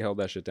show. Like she held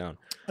that shit down.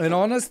 And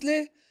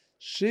honestly,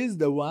 she's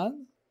the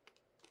one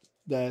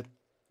that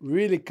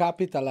really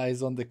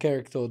capitalized on the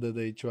character that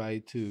they try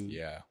to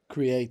Yeah,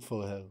 create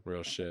for her.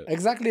 real shit.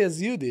 Exactly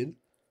as you did.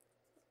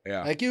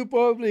 Yeah, Like you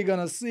probably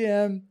gonna see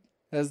him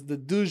as the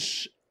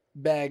douche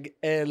bag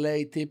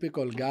LA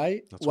typical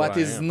guy. That's what what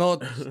I is am.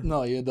 not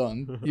no, you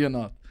don't. You're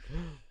not.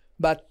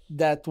 But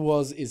that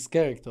was his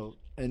character.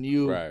 And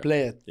you Right.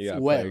 play it you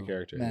gotta well. play your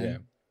character. man. Yeah.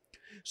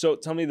 So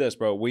tell me this,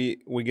 bro. We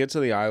get to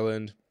the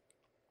island.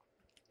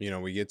 You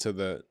know, we get to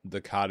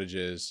the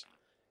cottages,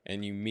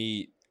 and you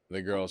meet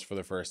the girls for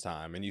the first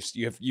time, and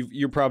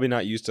you're probably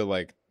not used to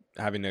like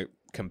having to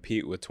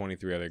compete with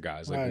 23 other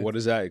guys. Like, Right. what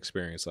is that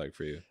experience like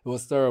for you? It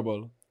was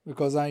terrible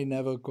because I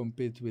never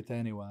compete with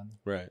anyone.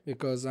 Right.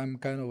 Because I'm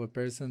kind of a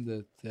person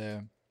that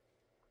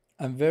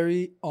I'm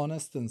very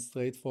honest and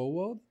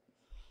straightforward.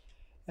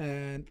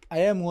 And I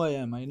am who I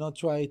am. I not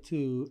try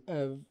to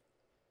have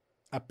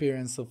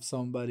appearance of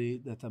somebody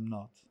that I'm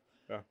not.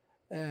 Yeah.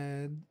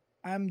 And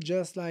I'm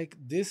just like,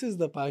 this is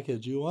the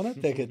package. You want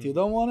it? Take it. You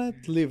don't want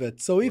it? Leave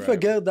it. So if a Right.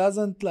 girl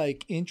doesn't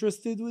like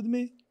interested with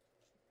me,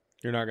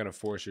 You're not gonna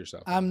force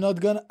yourself. I'm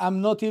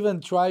not even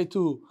try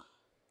to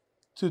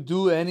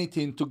do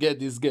anything to get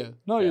this girl.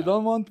 No, Yeah. you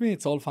don't want me.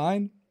 It's all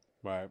fine.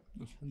 Right.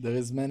 There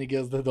is many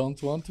girls that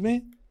don't want me.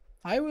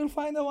 I will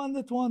find the one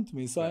that want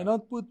me. So I Yeah.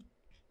 not put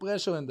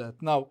pressure on that.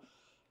 Now,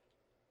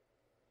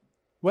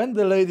 when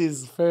the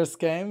ladies first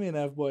came in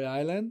F-Boy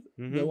Island,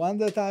 the Mhm. one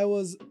that I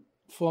was,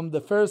 from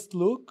the first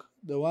look,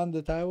 the one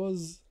that I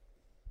was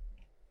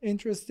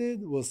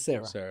interested was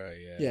Sarah. Sarah,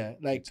 yeah. Yeah, me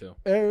like too.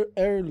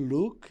 her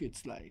look,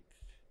 it's like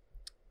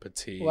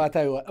Petite. what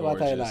I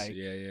gorgeous. like.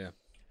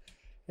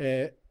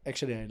 Yeah,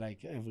 Actually, I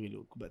like every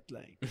look, but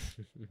like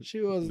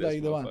she was This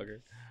like the one.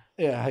 motherfucker.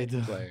 Yeah, I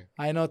do. Play.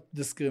 I not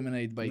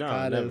discriminate by No,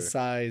 color, never.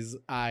 size,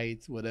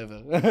 height,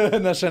 whatever,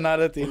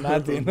 nationality,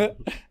 nothing.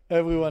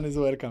 Everyone is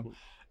welcome.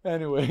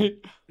 Anyway,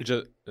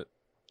 Just,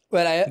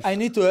 well, I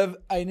need to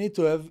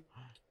have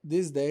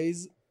these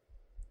days,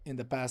 in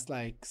the past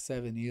like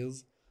 7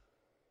 years,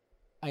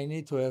 I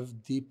need to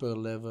have deeper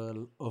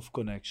level of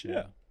connection.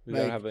 yeah. We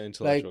Like- gotta have an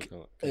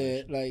intellectual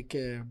like,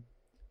 connection.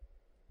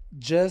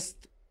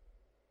 just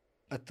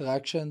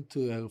attraction to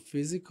her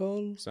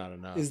physical It's not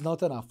enough. is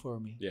not enough for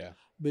me. Yeah.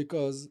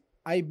 Because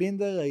I been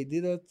there, I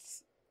did it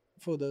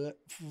for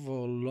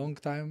a long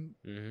time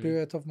Mhm.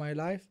 period of my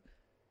life,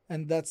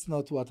 and that's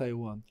not what I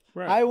want.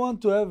 Right. I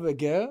want to have a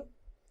girl,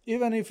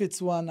 even if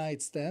it's one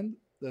night stand,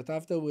 that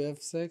after we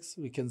have sex,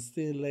 we can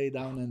still lay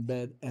down in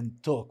bed and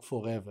talk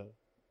forever.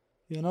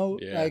 You know,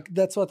 Yeah. like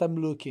that's what I'm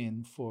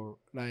looking for,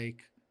 like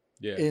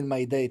yeah. in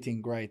my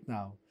dating right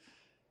now.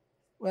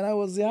 When I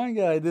was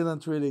younger, I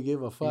didn't really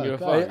give a fuck. give a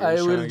fuck. You're I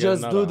just trying will to get a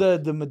just nut do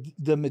off.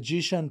 the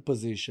magician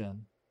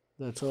position.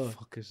 That's all. What the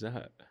fuck is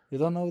that? You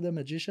don't know the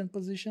magician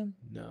position?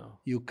 No.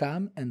 You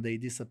come and they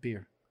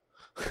disappear.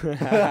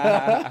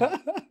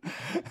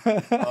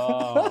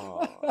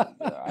 Oh,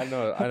 I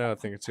know a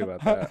thing or two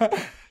about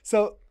that.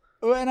 So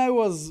when I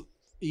was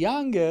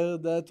younger,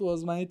 that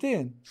was my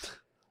thing.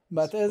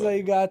 But That's as I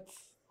funny. got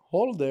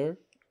older,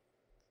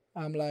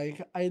 I'm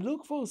like, I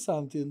look for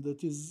something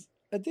that is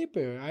a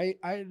deeper.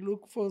 I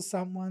look for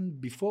someone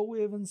before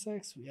we have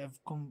sex. We have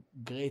great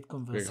Great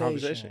conversation.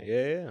 conversation.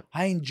 Yeah.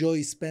 I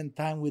enjoy spend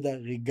time with her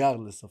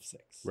regardless of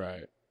sex.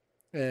 Right.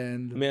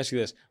 And Let me ask you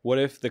this. What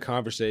if the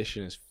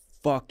conversation is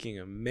fucking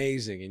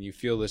amazing and you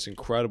feel this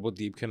incredible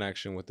deep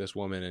connection with this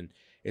woman and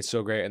it's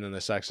so great and then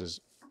the sex is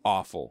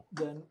awful?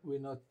 then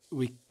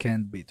we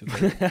can't be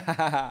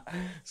together.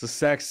 So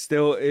sex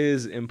still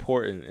is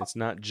important. It's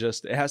not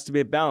just, it has to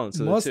be a balance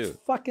of Most the two.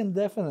 fucking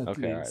definitely.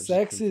 Okay, all right, just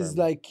Sex is confirm.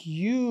 like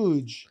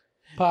huge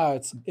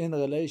parts in a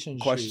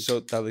relationship. Question. So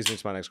that leads me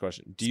to my next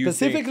question. Do you think,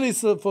 Specifically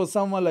so for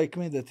someone like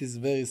me that is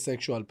very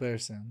sexual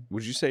person.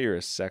 would you say you're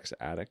a sex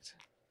addict?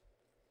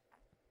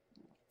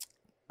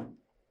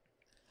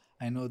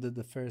 I know that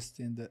the first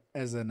thing that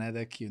as an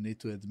addict you need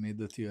to admit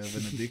that you have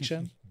an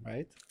addiction,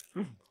 right?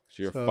 So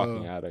you're a So-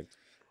 fucking addict.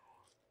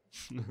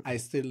 I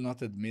still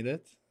not admit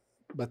it,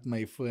 but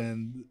my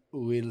friend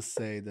will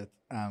say that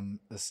I'm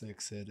a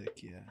sex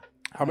addict. Yeah.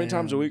 How many I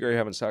times a am. week are you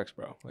having sex,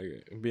 bro?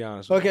 Like, be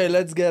honest. With Okay, me.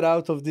 let's get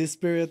out of this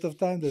period of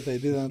time that I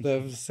didn't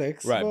have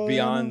sex. Right, for,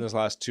 beyond this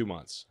last 2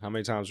 months, how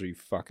many times were you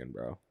fucking,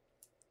 bro?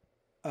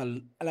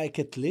 like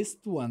at least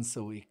once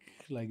a week,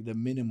 like the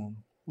minimum,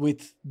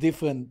 with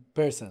different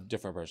person.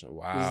 Different person. It's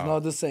Wow. not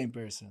the same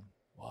person.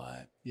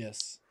 What?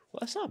 Yes. Well,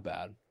 that's not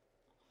bad.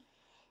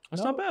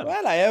 That's No, not bad.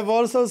 Well, I have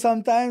also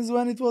sometimes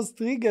when it was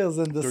 3 girls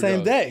in the 3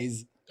 same girls.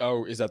 days.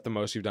 Oh, is that the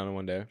most you've done in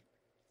one day?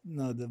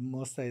 No, the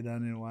most I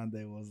done in one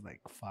day was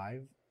like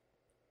 5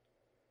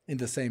 in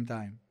the same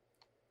time.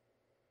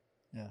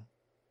 Yeah.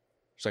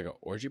 It's like an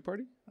orgy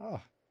party?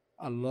 Oh,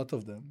 a lot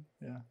of them.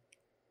 Yeah.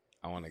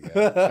 I want to get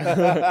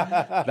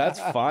That's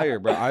fire,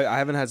 bro. I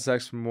haven't had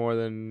sex more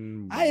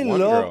than I one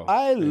girl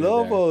in a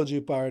love day. orgy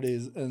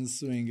parties and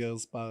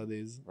swingers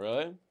parties.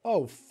 Really?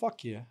 Oh,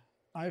 fuck yeah.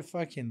 I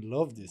fucking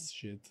love this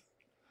shit.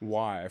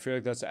 Why? I feel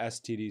like that's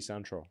STD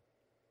central.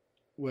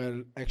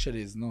 Well,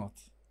 actually, it's not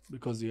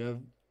because you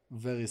have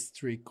very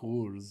strict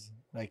rules.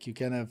 Like you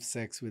can have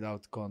sex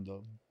without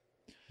condom.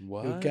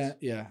 What? You can't.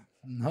 Yeah,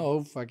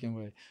 no fucking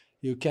way.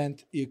 You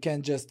can't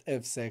just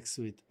have sex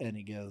with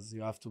any girls.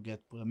 You have to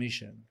get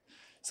permission.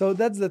 So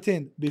that's the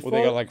thing. Before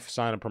Well, they got like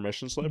sign a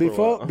permission slip.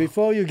 or what?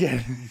 before you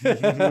get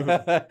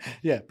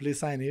yeah, please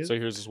sign here. So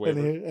here's this and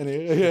waiver. here and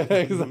here. Yeah,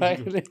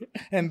 exactly.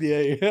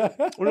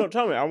 NDA. Well, no,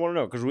 tell me. I want to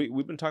know because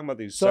we've been talking about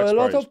these. So sex a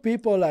lot parties. of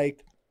people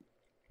like,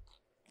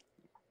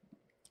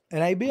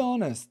 and I be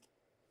honest,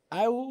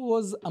 I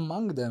was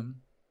among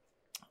them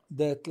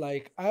that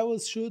like I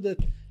was sure that,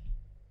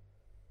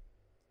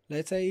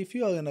 let's say if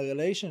you are in a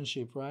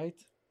relationship, right,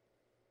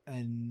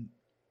 and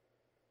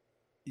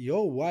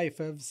your wife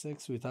have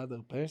sex with other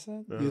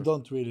person, you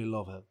don't really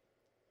love her.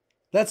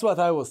 That's what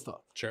I was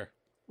taught. Sure.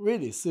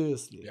 Really,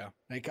 seriously. Yeah.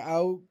 Like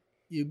how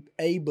you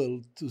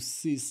able to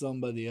see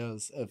somebody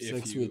else have If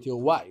sex you- with your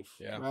wife,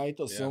 Yeah, right?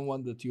 Or yeah.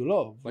 someone that you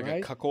love, Like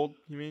right? a cuckold,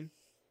 you mean?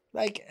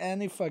 Like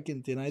any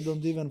fucking thing. I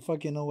don't even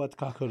fucking know what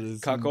cuckold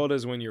is. Cuckold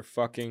is when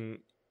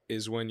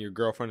when your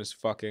girlfriend is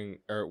fucking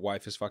or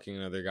wife is fucking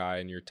another guy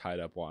and you're tied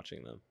up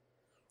watching them.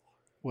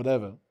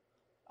 Whatever.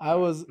 I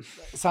was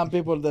some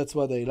people that's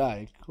what they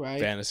like, right?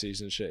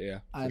 Fantasies and shit, yeah.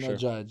 I for not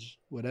judge.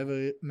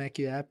 Whatever make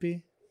you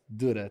happy,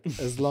 do that.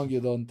 As long you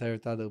don't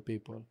hurt other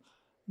people.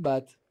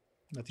 But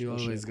you're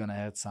Bullshit. always gonna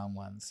hurt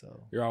someone,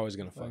 so You're always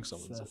gonna fuck That's-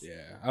 someone. that's-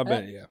 Yeah. I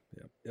bet, yeah.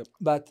 Yep.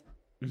 but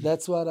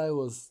that's what I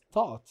was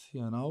taught,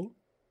 you know.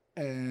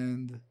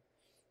 And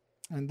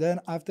then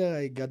after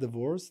I got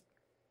divorced,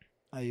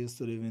 I used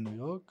to live in New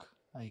York.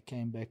 I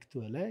came back to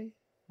LA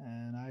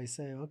and I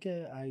say,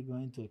 okay, I'm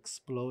going to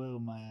explore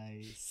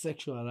my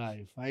sexual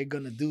life. I'm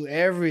gonna do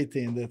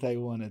everything that I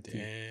wanted to.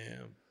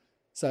 Damn.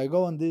 So I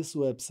go on this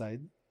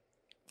website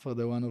for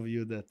the one of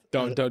you that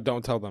Don't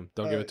tell them.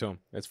 Don't give it to them.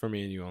 It's for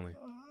me and you only.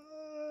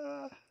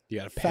 You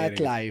gotta pay. Fat to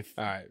get- Life.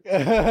 All right.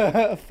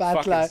 Fat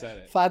Fucking Life. said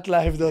it.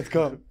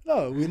 Fatlife.com.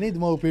 No, we need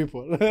more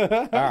people.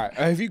 All right.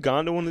 Have you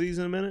gone to one of these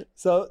in a minute?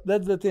 So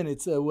that's the thing.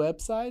 It's a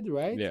website,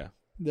 right? Yeah.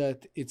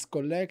 That it's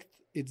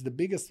the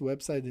biggest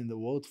website in the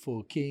world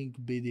for kink,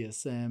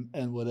 BDSM,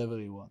 and whatever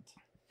you want.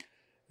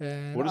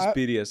 And What does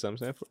BDSM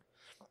stand for?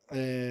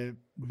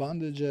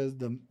 bondages,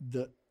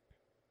 the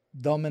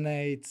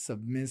dominate,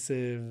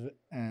 submissive,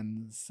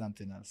 and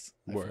something else.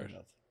 I Word.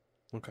 forgot.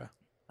 Okay.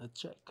 Let's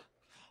check.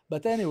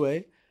 But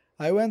anyway,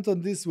 I went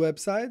on this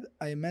website.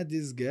 I met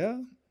this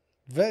girl,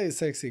 very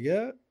sexy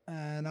girl,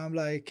 and I'm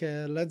like,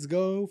 let's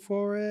go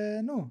for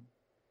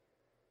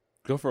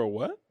Go for a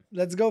what?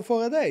 let's go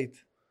for a date.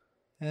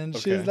 And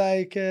she's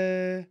like,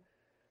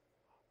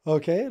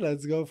 okay,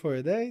 let's go for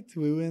a date.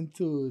 We went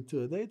to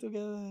a date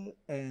together,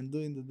 and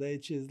during the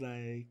date, she's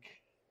like,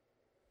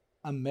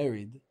 I'm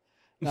married.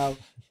 Now,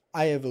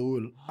 I have a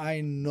rule.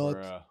 I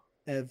not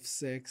have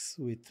sex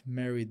with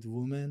married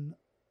women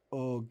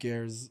or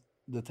girls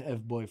that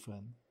have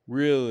boyfriend.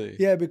 Really?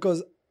 Yeah,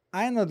 because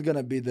I'm not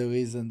gonna be the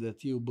reason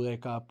that you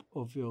break up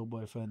of your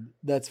boyfriend.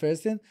 That's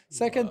first thing.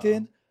 Second Wow.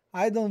 thing,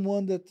 I don't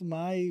want that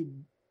my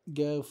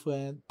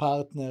girlfriend,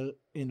 partner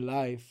in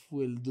life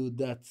will do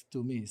that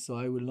to me. So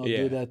I will not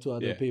Yeah, do that to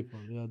other yeah. people.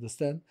 You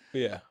understand?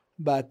 Yeah.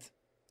 But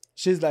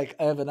she's like,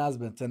 I have an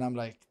husband, and I'm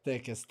like,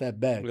 take a step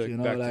back. Like, You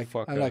know, back the like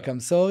fuck I'm like, up. I'm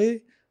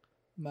sorry,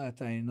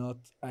 but I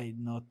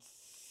not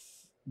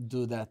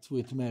do that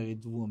with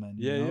married women.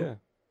 Yeah, you know? yeah.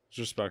 It's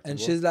respectable. And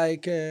she's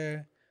like,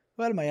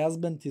 well, my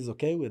husband is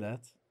okay with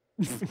that.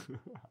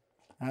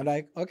 I'm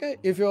like, okay,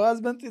 if your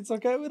husband is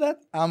okay with that,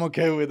 I'm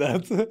okay with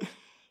that.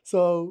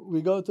 So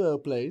we go to her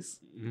place.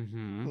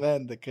 Mhm.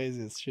 Man, the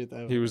craziest shit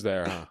ever. He was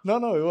there, huh? No,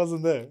 he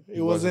wasn't there. He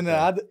was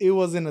wasn't he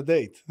was in a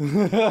date.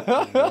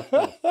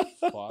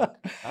 Fuck.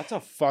 That's a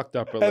fucked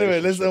up relationship.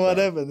 Anyway, listen what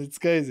bro. happened. It's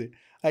crazy.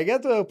 I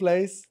get to her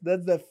place.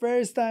 That's the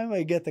first time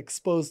I get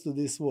exposed to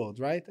this world,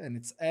 right? And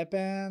it's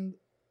happened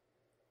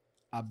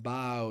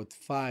about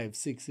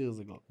 5-6 years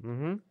ago.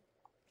 Mhm.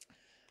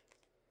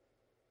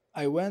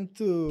 I went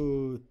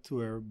to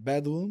her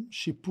bedroom.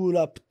 She pulled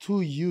up 2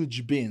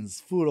 huge bins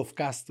full of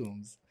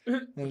costumes.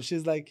 And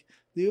she's like,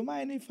 do you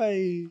mind if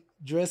I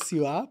dress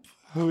you up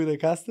with a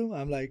costume?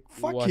 I'm like,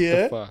 fuck What the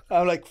yeah. fuck?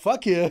 I'm like,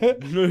 fuck yeah.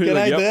 Can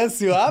I Yep.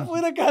 dress you up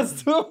with a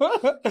costume?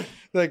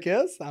 Like,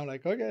 yes. I'm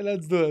like, okay,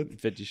 let's do it.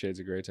 50 Shades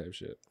of Grey type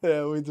shit.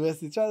 Yeah, we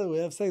dress each other, we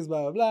have sex,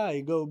 blah, blah, blah.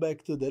 I go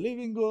back to the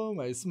living room,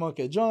 I smoke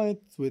a joint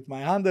with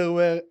my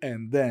underwear,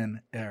 and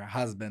then her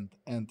husband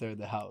entered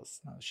the house.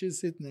 Now, she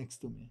sit next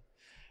to me.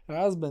 Her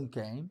husband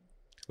came.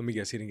 Let me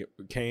guess, he didn't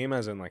get came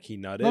as in like he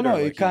nutted. No, or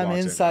he like come walked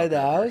in? inside the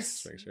Okay, okay, house,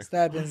 just make sure.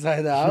 step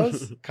inside the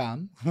house,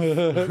 come,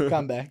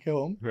 come back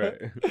home. Right.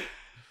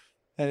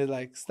 And he's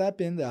like, step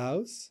in the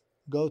house,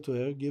 go to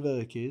her, give her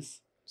a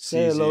kiss,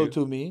 say hello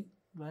to me,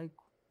 like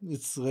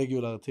it's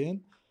regular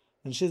thing.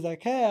 And she's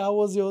like, hey, how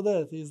was your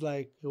date? He's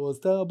like, it was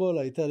terrible.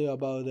 I tell you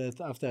about it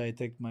after I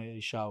take my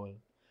shower.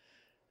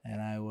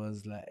 And I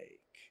was like,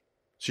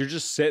 So you're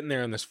just sitting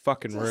there in this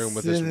fucking just room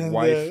with this sitting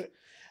wife. there.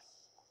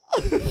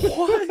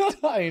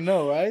 What? I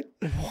know, right?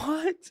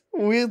 What?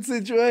 Weird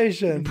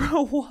situation.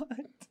 Bro, what?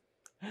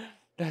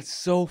 That's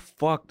so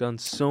fucked on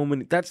so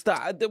many. What's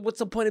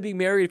the point of being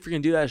married if you're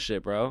gonna do that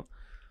shit, bro?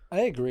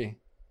 I agree.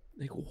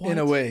 Like, what? In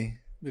a way,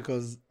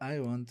 because I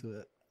want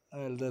to.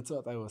 Well, that's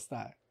what I was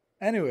tired.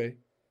 Anyway,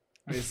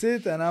 I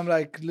sit and I'm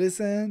like,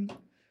 listen,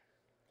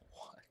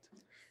 What?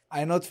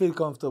 I not feel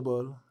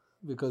comfortable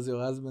because your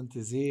husband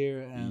is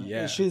here. And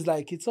Yeah. she's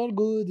like, it's all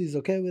good. He's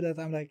okay with that.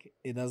 I'm like,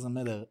 it doesn't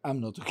matter.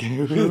 I'm not okay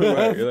with Right,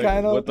 that. you're like,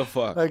 Kind of. what the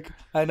fuck? Like,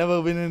 I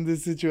never been in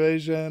this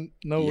situation.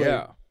 No way.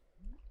 Yeah.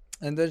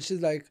 And then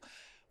she's like,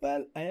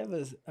 well,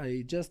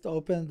 I just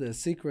opened a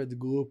secret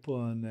group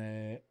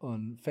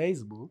on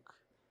Facebook,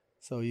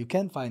 so you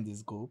can find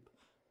this group.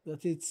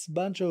 That it's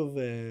bunch of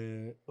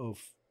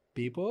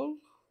people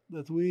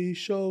that we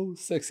show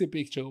sexy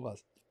picture of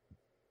us,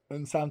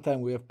 and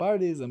sometimes we have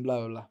parties and blah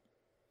blah blah.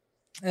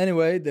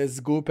 Anyway, this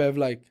group have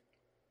like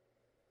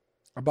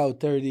about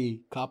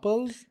 30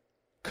 couples.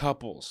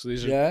 Couples. So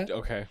these are Yeah.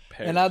 okay.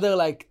 Pairs. Another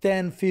like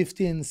 10,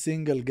 15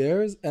 single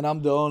girls, and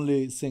I'm the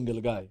only single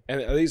guy.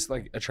 And are these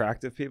like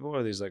attractive people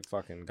or are these like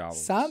fucking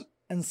goblins? Some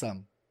and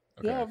some.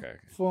 Okay, Yeah, okay.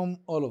 from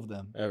all of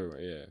them.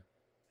 Everywhere,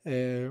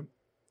 yeah.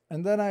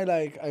 And then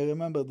I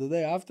remember the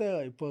day after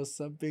I post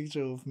some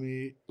picture of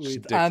me Just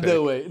with dick pic.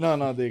 underwear. No,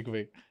 not dick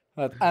pic,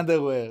 but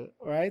underwear,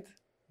 right?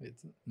 With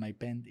my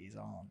panties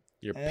on.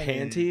 Your And,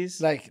 panties?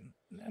 Like,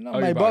 no, Oh,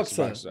 my your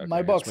boxers. Okay,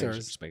 My just make sure,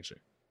 boxers. just make sure.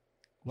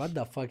 What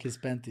the fuck is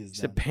panties You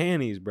said then?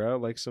 panties, bro.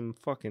 Like some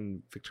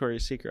fucking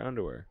Victoria's Secret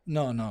underwear.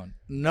 No. I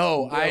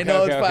Okay,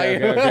 know okay, it's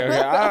fire. Okay.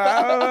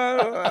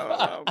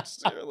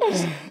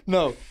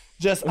 No,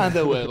 just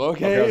underwear,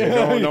 okay?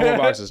 Okay. No more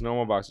boxes. No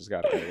more boxes.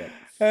 Got it. Got it.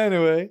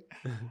 Anyway,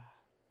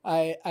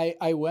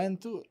 I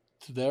went to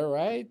there,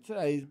 right?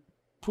 I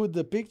put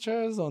the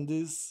pictures on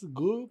this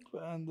group,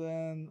 and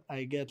then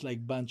I get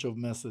like bunch of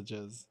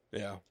messages,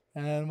 Yeah.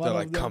 and one They're of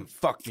like, them, come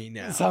fuck me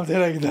now. something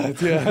like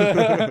that,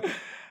 yeah.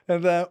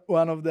 And then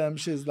one of them,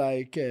 she's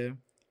like,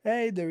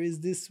 "Hey, there is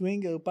this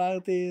swinger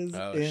parties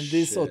Oh, in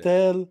this shit.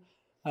 hotel.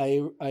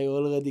 I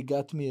already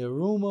got me a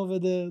room over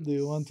there. Do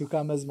you want to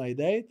come as my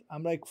date?"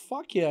 I'm like,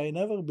 "Fuck yeah! I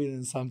never been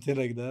in something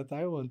like that.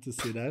 I want to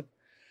see that."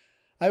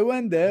 I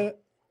went there.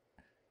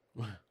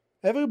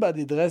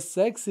 Everybody dressed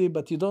sexy,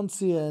 but you don't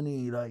see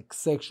any like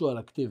sexual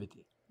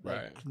activity.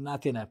 Like, Right.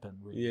 nothing happened.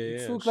 Really. Yeah,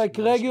 It yeah, looked just- like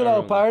just regular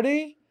everyone-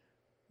 party,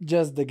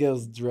 just the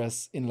girls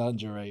dress in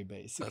lingerie,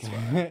 basically.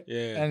 That's right.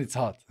 Yeah. And it's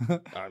hot.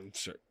 I'm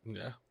sure.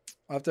 Yeah.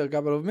 After a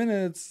couple of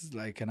minutes,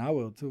 like an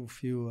hour or two,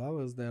 few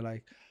hours, they're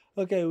like,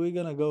 okay, we're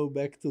gonna go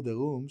back to the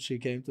room. She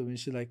came to me,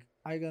 she's like,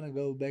 I'm gonna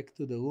go back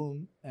to the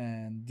room,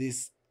 and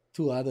these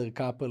two other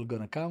couple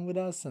gonna come with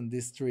us, and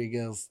these three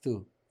girls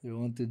too. You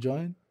want to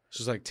join?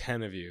 So there's like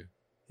 10 of you.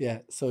 Yeah,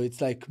 so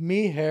it's like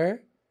me,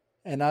 her,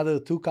 another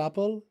two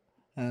couple,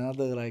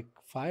 another like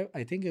five.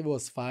 I think it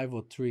was 5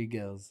 or 3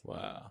 girls.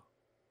 Wow.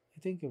 I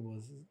think it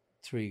was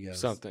 3 girls.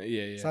 Something.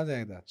 Yeah. Something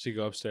like that. So you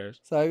go upstairs.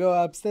 So I go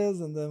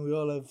upstairs and then we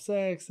all have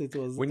sex. It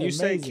was When you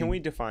say, amazing. can we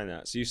define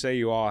that? So you say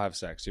you all have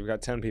sex. You've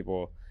got 10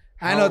 people.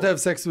 I not have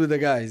sex with the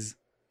guys.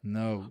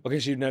 No. Okay,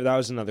 so that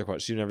was another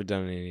question. You've never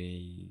done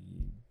any.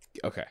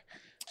 Okay.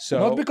 So.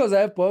 Not because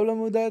I have problem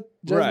with that,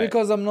 just Right.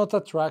 because I'm not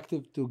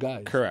attractive to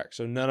guys. Correct.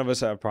 So none of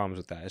us have problems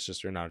with that. It's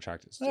just you're not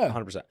attracted. It's Yeah.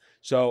 100%.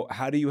 So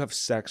how do you have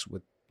sex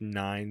with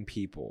 9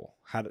 people?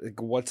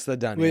 What's the With,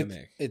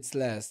 dynamic? it's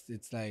less.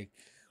 It's like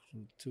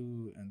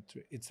 2 and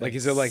 3. It's Like,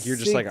 is it like you're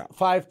just like a-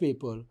 5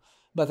 people,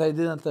 but I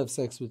didn't have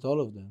sex with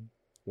all of them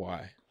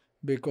Why?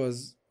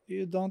 because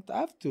you don't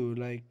have to.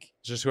 Like,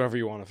 Just whoever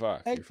you want to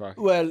fuck. You're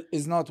fucking. well,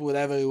 it's not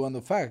whatever you want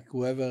to fuck.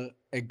 Whoever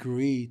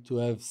agree to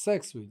have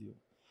sex with you.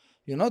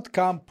 You not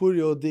come pull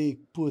your dick,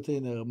 put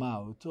in her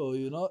mouth, or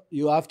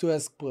you have to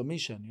ask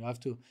permission. You have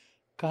to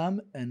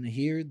come and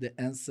hear the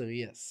answer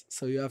yes.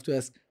 So you have to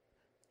ask,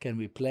 can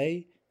we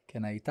play?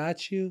 Can I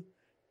touch you?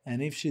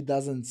 And if she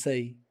doesn't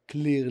say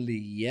clearly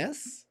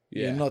yes,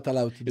 Yeah. You're not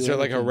allowed to do Is there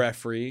like a anything.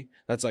 referee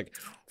that's like,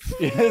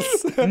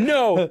 Yes.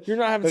 no, you're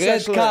not having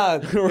Red sex with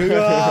card. her. You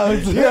go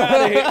out. You're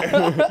outta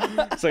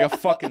here. It's like a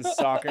fucking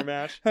soccer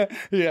match.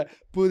 Yeah,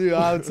 put you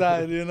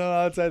outside,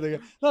 outside the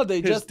game. No,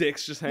 they His just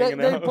dick's just they, hanging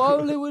they out.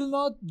 probably will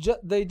not.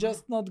 They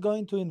just not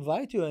going to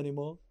invite you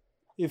anymore.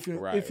 If you're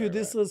Right, right.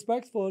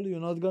 disrespectful, you're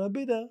not gonna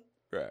be there.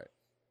 Right.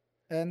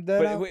 And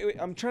then But wait,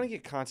 I'm trying to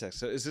get context.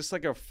 So is this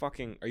like a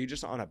fucking? Are you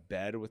just on a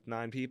bed with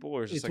 9 people,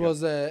 or is this it like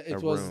was a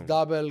it was room?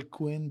 double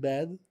queen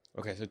bed.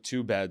 Okay, so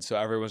 2 beds, so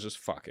everyone's just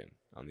fucking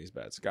on these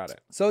beds. Got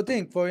it. So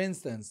think, for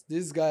instance,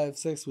 this guy have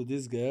sex with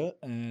this girl,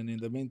 and in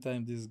the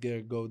meantime, this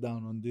girl go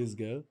down on this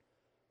girl,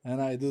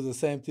 and I do the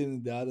same thing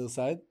on the other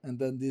side, and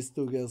then these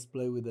 2 girls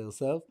play with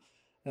themselves,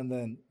 and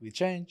then we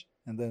change,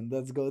 and then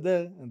let's go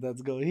there, and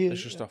let's go here.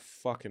 It's just a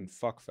fucking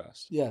fuck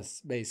fest.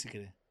 Yes,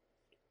 basically.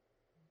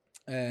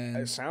 And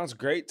It sounds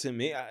great to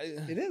me.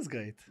 it is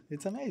great.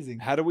 It's amazing.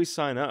 How do we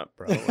sign up,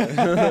 bro? You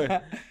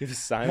have a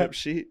sign up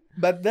sheet?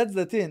 But that's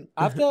the thing.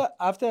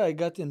 After I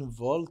got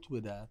involved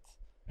with that,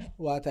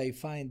 what I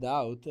find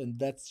out, and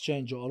that's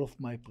changed all of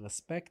my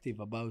perspective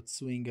about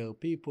swinger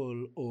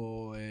people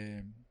or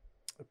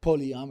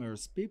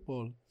polyamorous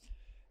people,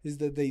 is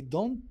that they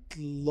don't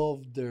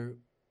love their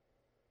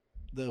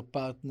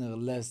partner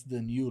less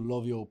than you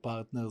love your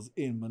partners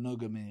in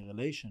monogamy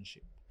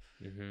relationship.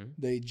 Mm-hmm.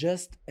 They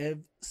just have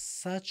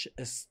such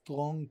a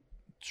strong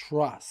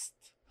trust,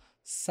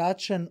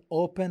 such an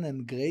open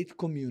and great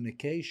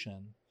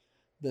communication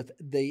that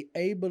they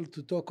able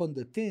to talk on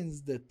the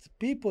things that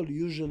people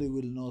usually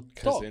will not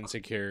Because talk.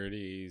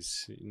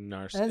 insecurities,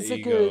 narcissism,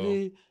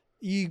 Insecurity,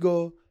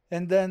 ego,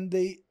 and then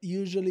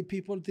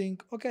people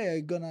think, okay,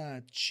 I'm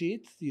gonna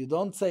cheat. You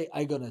don't say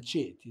I'm gonna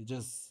cheat. You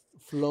just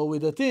flow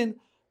with the thing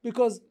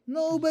because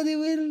nobody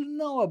will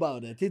know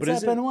about it. It's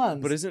happened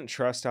once. But isn't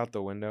trust out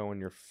the window when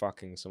you're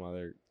fucking some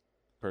other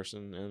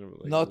person?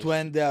 Not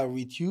when they are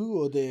with you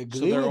or they agree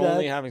So they're with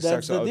only that. having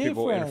That's sex with the other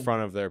people in difference.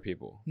 front of their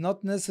people.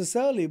 Not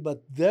necessarily,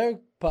 but their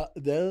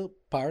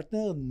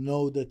partner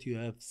know that you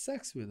have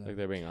sex with them. Like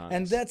they're being honest.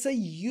 And that's a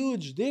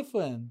huge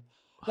difference.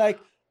 Like,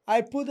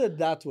 I put it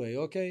that way,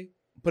 okay?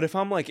 But if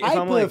I'm like, I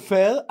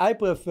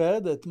prefer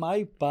that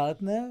my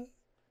partner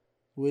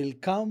will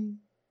come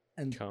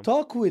and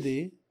talk with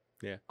me.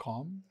 Yeah.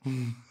 Come.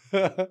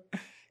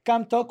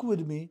 Come talk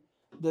with me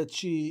that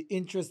she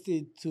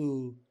interested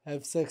to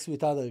have sex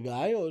with other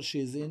guy or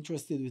she's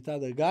interested with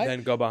other guy.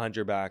 Then go behind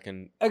your back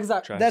and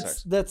Exactly. try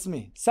sex. That's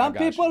me. Some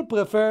got you. people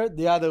prefer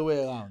the other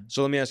way around.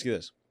 So let me ask you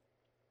this.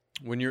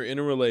 When you're in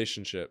a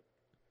relationship,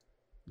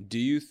 do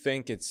you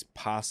think it's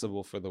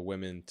possible for the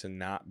women to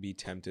not be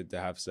tempted to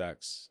have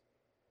sex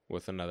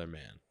with another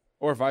man?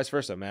 Or vice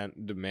versa,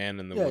 the man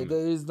and the woman?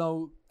 There is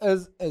no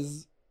as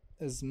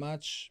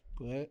much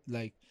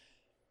like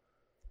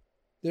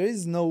there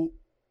is no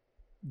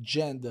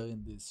gender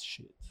in this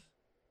shit.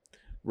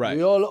 Right.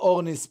 We all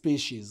horny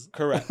species.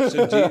 Correct.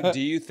 So do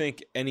you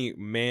think any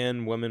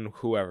man, woman,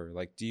 whoever,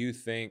 like, do you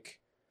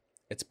think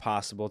it's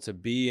possible to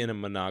be in a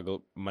monogamous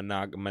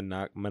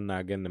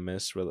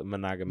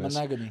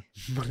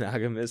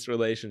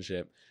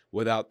relationship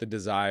without the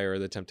desire or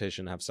the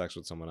temptation to have sex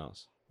with someone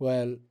else?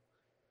 Well,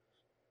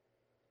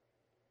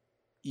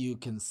 you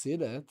can see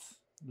that.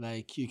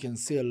 Like, you can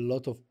see a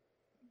lot of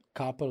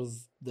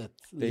couples that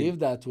live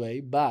that way,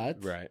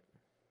 but Right.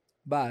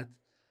 But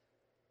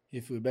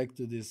if we're back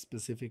to this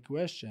specific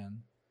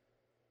question,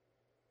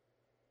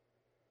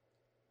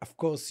 of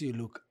course you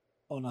look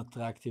on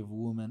attractive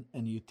woman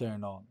and you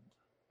turn on.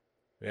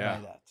 Yeah.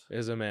 By that.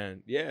 As a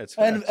man. Yeah, it's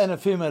And facts. a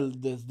female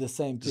the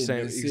same thing.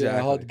 same- You see a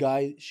exactly. hot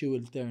guy, she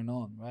will turn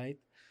on, right?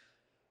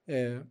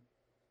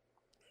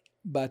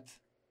 But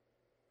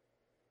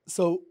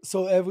so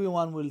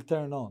everyone will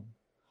turn on.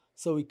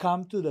 So we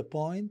come to the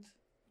point,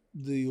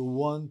 do you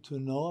want to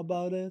know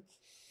about it?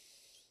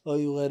 Or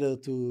you rather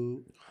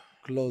to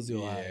close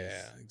your eyes?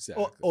 Yeah,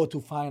 exactly. Or to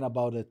find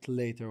about it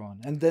later on.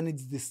 And then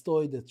it's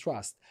destroy the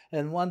trust.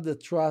 And once the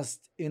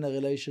trust in a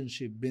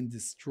relationship been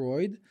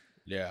destroyed,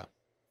 Yeah.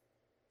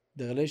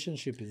 the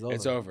relationship is over.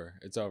 It's over.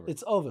 It's over.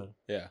 It's over.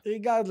 Yeah.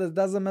 Regardless,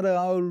 doesn't matter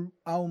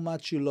how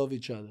much you love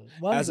each other.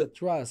 Once the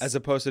trust. As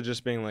opposed to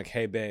just being like,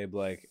 hey, babe,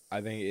 like,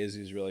 I think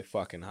Izzy's really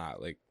fucking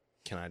hot. Like,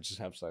 can I just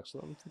have sex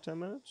with him for 10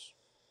 minutes?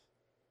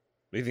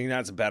 Do you think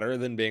that's better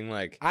than being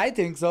like... I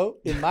think so.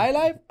 In my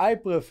life, I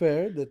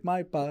prefer that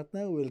my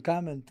partner will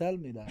come and tell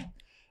me that.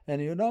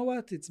 And you know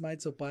what? It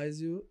might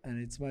surprise you and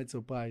it might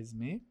surprise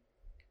me.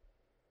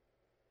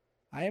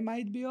 I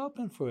might be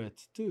open for it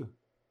too.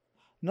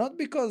 Not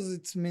because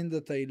it's mean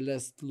that I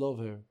less love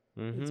her.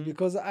 Mm-hmm. It's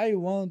because I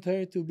want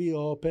her to be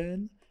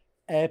open,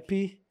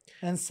 happy,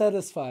 and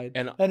satisfied.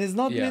 And it's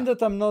not mean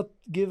that I'm not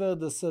give her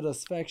the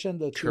satisfaction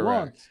that you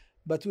want.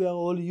 But we are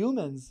all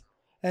humans.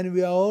 And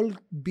we are all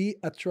be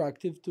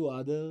attractive to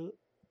other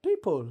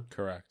people.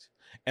 Correct.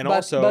 And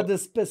also...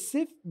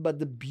 But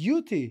the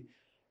beauty,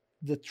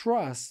 the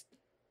trust,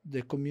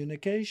 the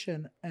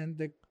communication, and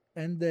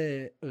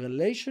the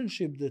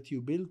relationship that you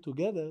build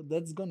together,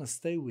 that's going to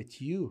stay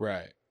with you.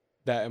 Right.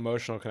 That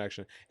emotional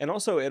connection. And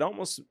also,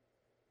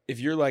 if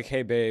you're like,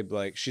 hey babe,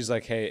 like she's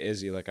like, hey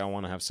Izzy, like I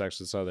want to have sex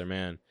with this other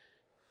man,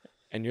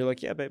 and you're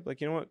like, yeah babe, like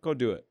you know what, go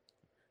do it.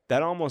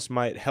 That almost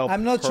might help.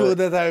 I'm not her. sure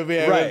that I'll be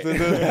able Right. to do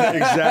that.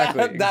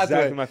 exactly That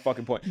exactly way. my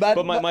fucking point.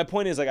 But My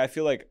point is like I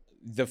feel like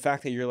the fact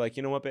that you're like,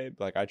 you know what babe,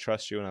 like I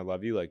trust you and I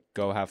love you, like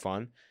go have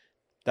fun.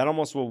 That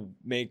almost will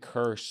make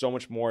her so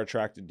much more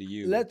attracted to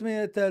you. let me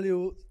tell you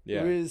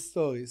Yeah. a real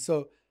story. So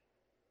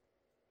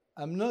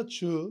I'm not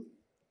sure.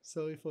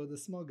 Sorry for the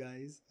small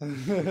guys.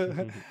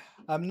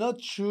 I'm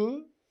not sure,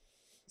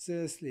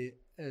 seriously,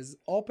 as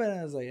open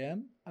as I am,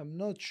 I'm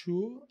not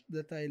sure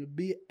that I'll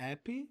be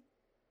happy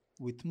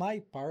with my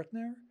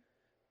partner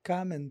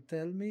come and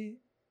tell me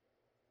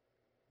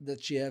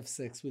that she have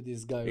sex with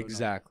this guy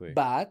Exactly. or not.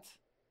 But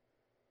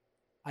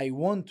I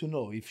want to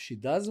know. If she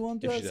does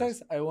want to If have she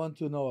sex, I want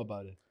to know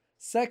about it.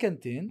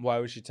 Second thing, Why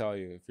would she tell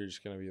you if you're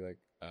just gonna be like,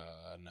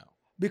 no?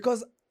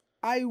 because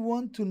I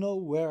want to know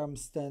where I'm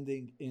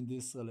standing in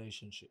this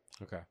relationship.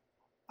 Okay.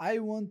 I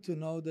want to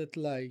know that,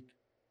 like,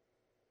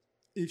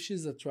 if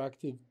she's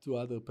attractive to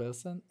other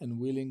person and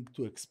willing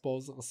to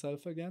expose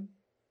herself again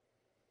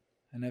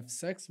and have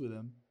sex with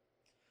them,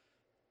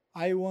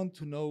 I want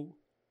to know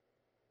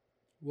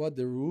what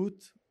the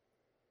root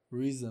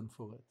reason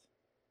for it.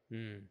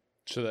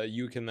 So that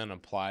you can then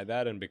apply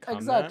that and become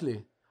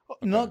Exactly.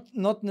 Okay.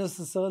 Not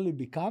necessarily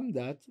become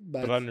that,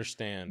 that, but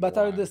understand. but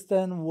why.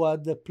 understand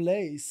what the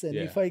place, and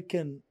Yeah. if I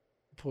can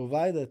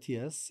provide that,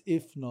 yes.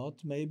 If not,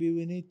 maybe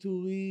we need to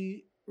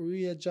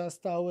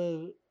readjust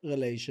our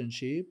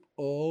relationship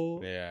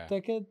or Yeah.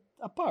 take it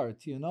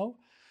apart,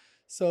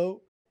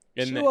 So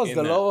In she the- was in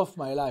the that- love of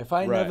my life.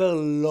 I Right. never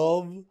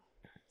loved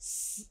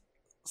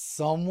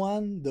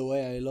someone the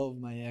way I love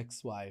my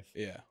ex-wife.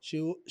 Yeah.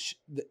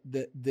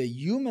 The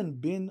human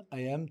being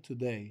I am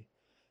today,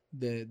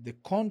 the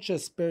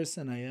conscious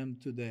person I am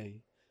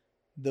today,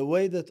 the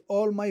way that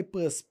all my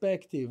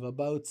perspective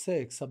about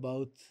sex,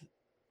 about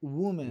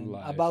women,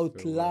 about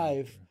or whatever.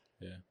 life,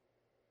 Yeah.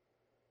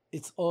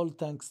 it's all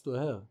thanks to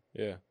her.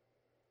 Yeah.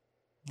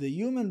 The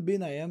human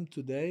being I am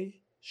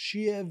today,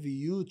 she have a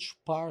huge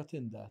part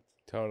in that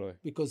Totally.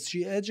 because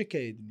she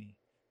educated me.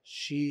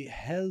 She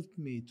helped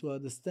me to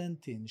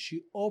understand things.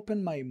 She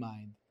opened my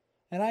mind.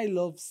 And I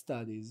love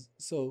studies.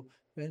 So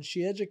when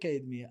she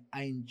educated me,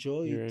 I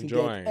enjoy You're to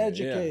enjoying get it,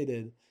 yeah.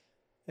 educated.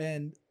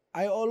 And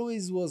I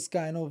always was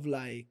kind of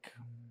like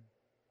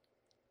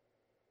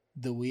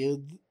the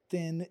weird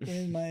thing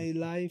in my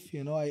life.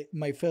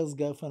 My first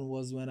girlfriend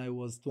was when I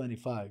was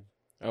 25.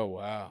 Oh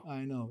wow,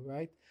 I know,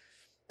 right?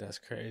 that's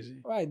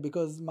crazy. Right,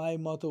 because my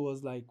motto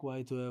was like,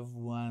 why to have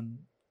one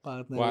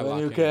partner Why when lock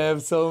you in? can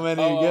have so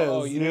many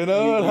girls? you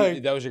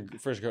Like, that was your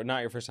first girl,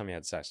 not your first time you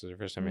had sex. It was your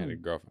first time you had a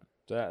girlfriend.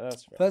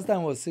 That's fair. first time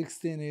I was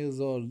 16 years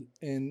old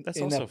in That's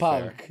a also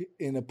park,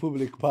 in a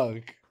public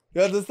park.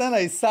 You understand?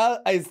 I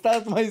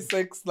start my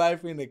sex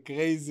life in a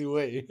crazy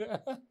way.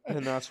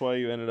 And that's why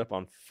you ended up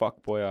on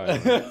Fuckboy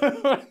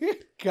Island.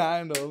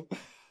 Kind of.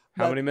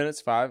 How But- many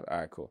minutes? 5? All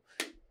right, cool.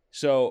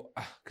 So,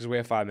 because we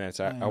have 5 minutes,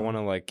 I know. want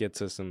to like get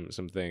to some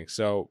things.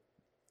 So,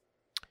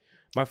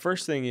 my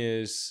first thing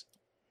is,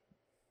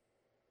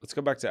 let's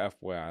go back to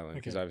F-Boy Island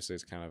because Okay. obviously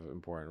it's kind of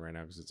important right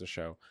now because it's a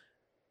show.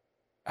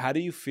 How do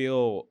you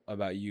feel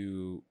about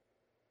you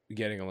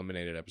getting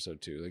eliminated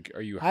episode 2? Like,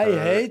 are you hurt?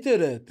 I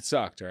hated it. It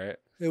sucked, right?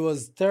 It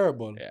was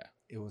terrible. Yeah.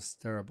 It was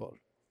terrible.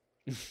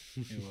 It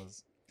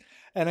was.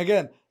 And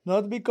again,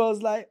 not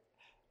because, like,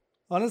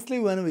 honestly,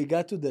 when we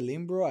got to the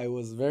Limbro, I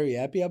was very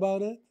happy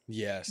about it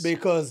Yes.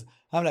 because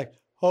I'm like,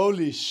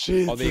 holy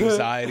shit. All the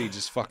anxiety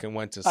just fucking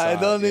went to side.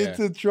 I don't need yeah.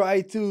 to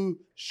try to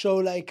show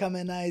like I'm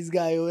a nice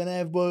guy or an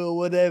F-boy or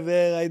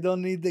whatever. I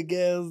don't need the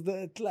girls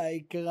that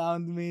like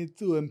around me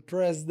to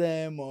impress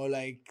them or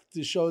like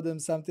to show them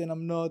something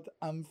I'm not.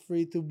 I'm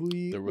free to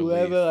be The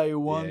whoever relief. I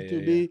want Yeah, to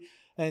yeah, be.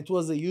 And it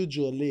was a huge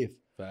relief.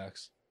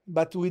 Facts.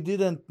 But we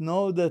didn't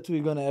know that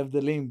we're going to have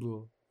the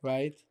Limbo,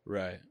 right?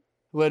 Right.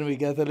 When we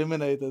got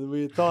eliminated,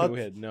 we thought... We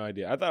had no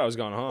idea. I thought I was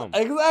going home.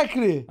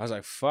 Exactly. I was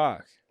like,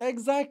 fuck.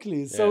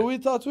 Exactly. So Yeah. we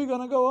thought we are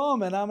going to go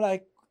home. And I'm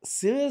like,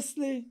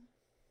 seriously?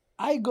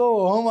 I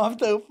go home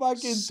after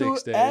fucking 6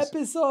 2 days.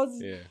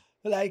 episodes? Yeah.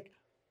 Like,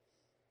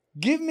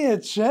 give me a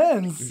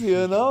chance,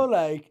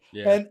 like...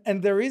 Yeah.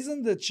 And the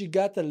reason that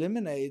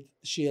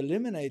she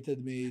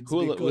eliminated me...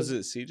 Who because, was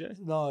it? CJ?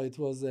 No, it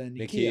was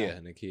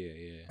Nikia. Nikia,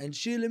 yeah. And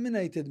she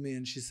eliminated me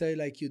and she said,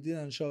 like, you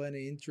didn't show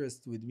any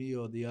interest with me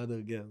or the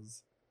other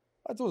girls.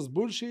 That was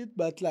bullshit,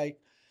 but, like,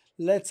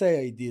 let's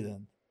say I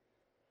didn't.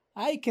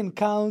 I can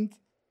count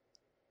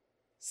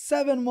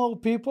 7 more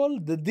people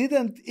that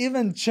didn't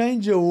even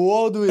change a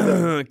word with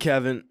them.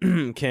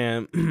 Kevin,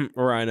 Cam,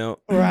 Rhino.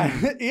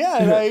 Right? Yeah,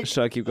 like...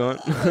 Should I keep going?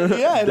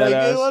 yeah, like,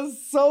 it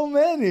was so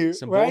many,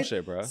 Some right?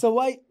 bullshit, bro. So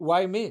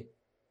why me?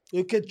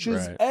 You could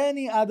choose Right.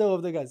 any other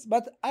of the guys.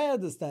 But I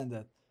understand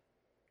that.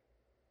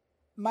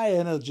 My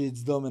energy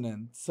is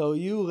dominant. So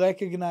you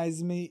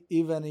recognize me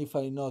even if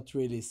I not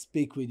really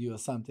speak with you or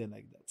something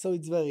like that. So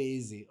it's very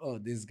easy. Oh,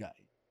 this guy.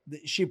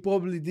 she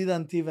probably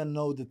didn't even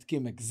know that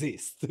Kim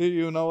exists.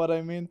 You know what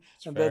I mean?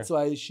 And fair. that's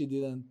why she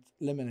didn't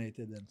eliminate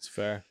them. It's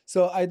fair.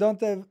 So I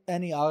don't have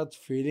any hard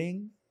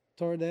feeling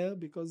toward her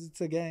because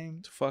it's a game.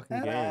 It's a fucking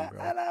And, game,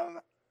 bro.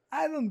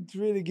 I don't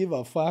really give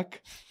a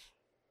fuck.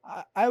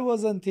 I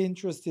wasn't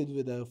interested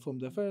with her from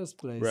the first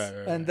place. Right,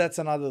 and that's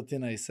another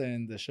thing I say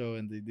in the show,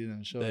 and they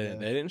didn't show They that.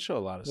 didn't show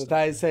a lot of But stuff.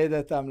 I say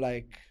that I'm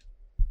like,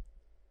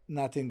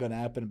 nothing gonna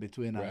happen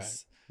between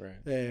us.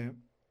 Right.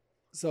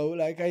 So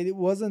like I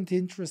wasn't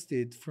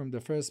interested from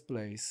the first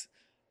place.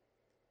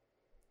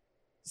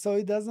 So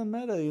it doesn't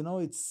matter,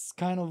 it's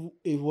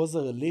it was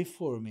a relief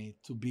for me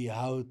to be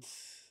out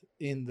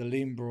in the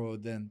limbo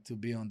than to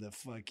be on the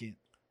fucking.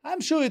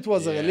 I'm sure it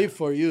was a Yeah. relief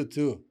for you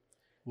too,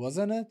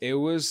 wasn't it? It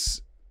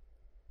was,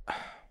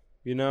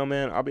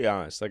 man, I'll be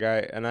honest. Like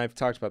I've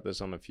talked about this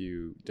on a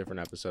few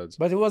different episodes.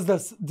 But it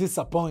was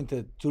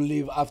disappointed to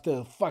leave after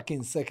the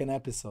fucking second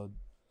episode.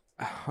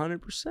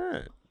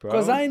 100%, bro.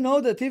 Because I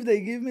know that if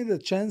they give me the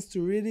chance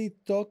to really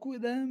talk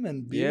with them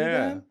and be with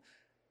them,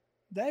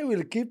 they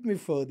will keep me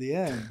for the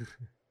end.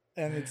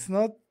 And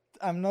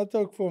I'm not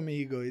talking from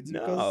ego. It's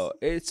because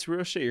it's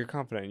real shit. You're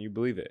confident and you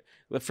believe it.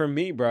 Like for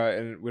me, bro,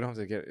 and we don't have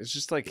to get. It's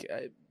just like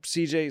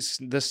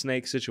CJ, the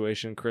snake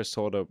situation. Chris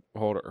told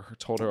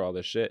her all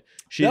this shit.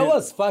 That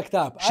was fucked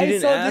up. She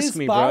didn't ask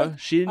me, bro.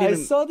 She didn't even.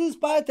 I saw this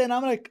part and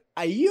I'm like,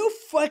 are you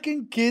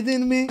fucking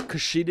kidding me?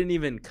 Because she didn't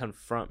even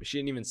confront me. She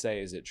didn't even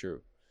say, "Is it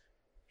true?"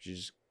 She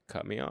just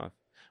cut me off,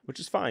 which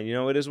is fine.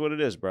 It is what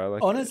it is, bro.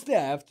 Like honestly,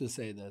 I have to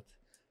say that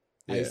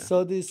I Yeah.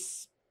 saw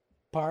this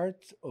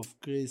part of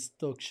Chris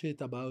talk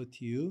shit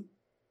about you,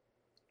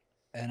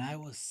 and I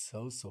was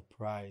so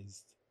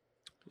surprised.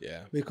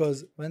 Yeah.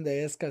 Because when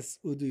they ask us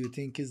who do you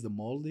think is the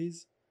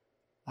Moldies,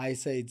 I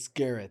say it's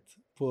Garrett,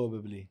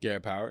 probably.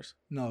 Garrett Powers.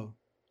 No.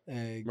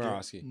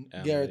 Morosky.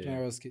 Garrett Yeah.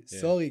 Morosky. Yeah.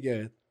 Sorry,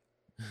 Garrett.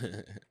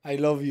 I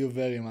love you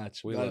very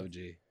much. We but love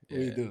G.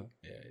 we Yeah. do.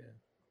 Yeah.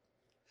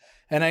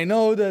 And I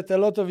know that a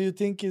lot of you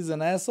think he's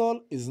an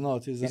asshole. He's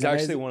not. He's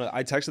actually one of.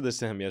 I texted this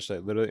to him yesterday.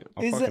 Literally,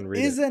 I'll fucking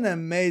read he's it. an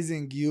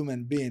amazing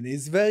human being.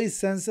 He's very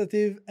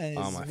sensitive and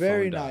Oh, he's my a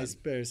very phone died. nice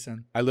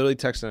person. I literally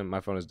texted him.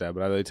 My phone is dead,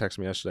 but I literally texted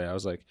him yesterday. I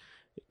was like,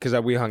 because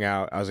we hung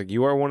out. I was like,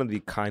 you are one of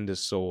the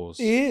kindest souls.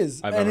 He is.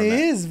 I've and ever he met.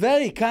 is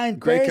very kind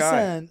Great guy.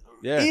 person.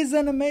 Yeah. He's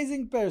an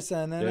amazing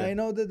person. And Yeah. I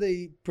know that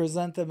they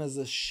present him as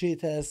a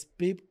shit ass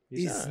people.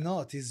 He's He's not.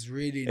 not. He's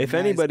really If nice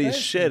anybody's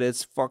person. shit,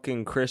 it's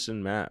fucking Chris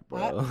and Matt,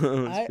 bro.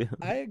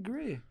 I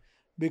agree.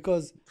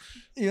 Because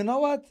you know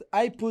what?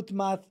 I put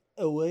Matt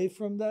away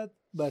from that,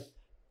 but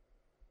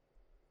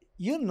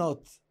you not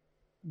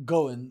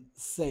go and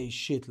say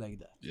shit like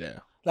that. Yeah.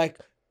 Like,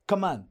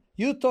 come on.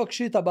 You talk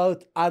shit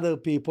about other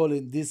people,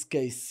 in this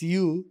case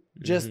you,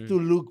 just Mhm. to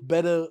look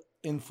better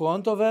in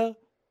front of her.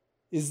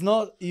 Is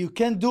not, you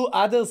can do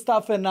other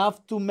stuff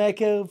enough to make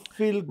her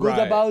feel good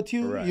Right, about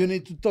you. right. You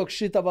need to talk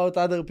shit about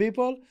other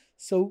people.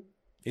 So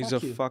He's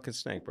fuck a you. fucking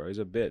snake, bro. He's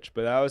a bitch.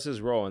 But that was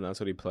his role, and that's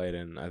what he played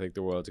in. I think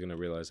the world's gonna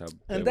realize how. big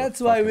of And a that's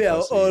why fucking we are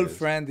pussy he all is.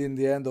 friends in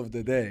the end of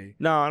the day.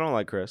 No, I don't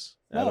like Chris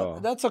at No, all.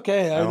 that's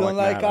okay. I don't don't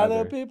like like Matt other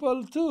either.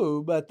 people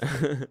too, but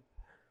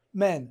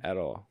man, At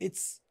all.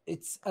 it's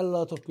a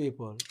lot of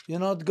people.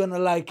 You're not gonna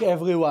like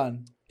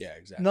everyone. Yeah,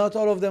 exactly. Not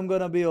all of them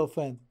gonna be your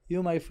friend.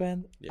 You, my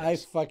friend, I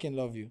Yes. fucking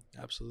love you.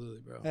 Absolutely,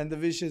 bro. And the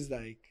Vish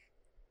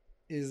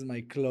is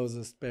my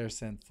closest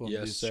person from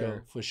Yes, this sir.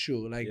 show for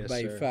sure. Like Yes,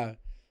 by sir. far.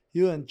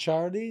 You and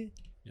Charlie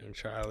Young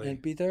Charlie.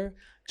 and Peter.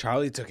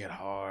 Charlie took it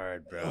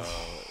hard, bro.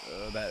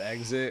 That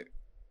exit,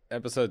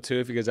 episode 2.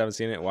 If you guys haven't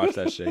seen it, watch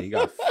that shit. He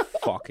got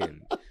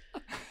fucking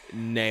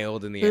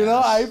nailed in the You know,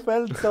 ass. I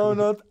felt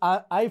so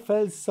I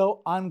felt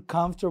so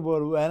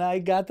uncomfortable when I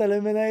got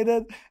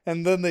eliminated,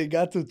 and then they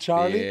got to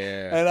Charlie,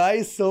 Yeah. and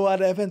I saw what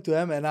happened to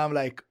him, and I'm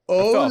like,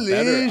 felt holy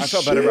better. I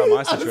felt better about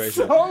my shit,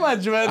 situation. So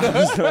much better. I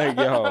was like,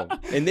 yo.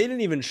 And they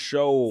didn't even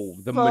show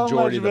the So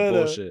majority of much the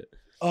better. bullshit.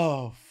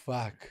 Oh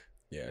fuck!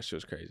 Yeah, shit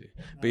was crazy.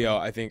 But yo,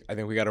 I think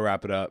we got to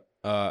wrap it up.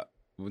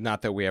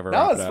 Not that we ever That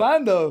wrap was it up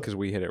fun though. because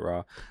we hit it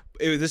raw.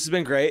 This has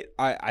been great.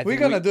 I We're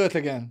think gonna do it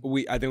again.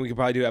 I think we could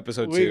probably do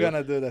episode 2. We're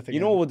gonna do that again. You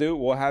know what we'll do?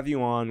 We'll have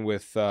you on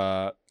with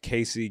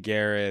Casey,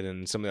 Garrett,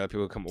 and some of the other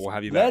people who come. We'll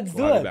have you back. Let's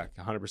we'll do have it.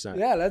 you back 100%.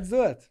 Yeah, let's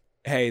do it.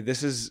 Hey,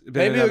 this has been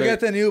Maybe we'll another-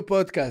 get a new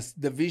podcast,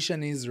 The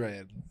Vision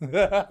Israel.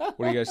 What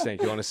do you guys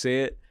think? You want to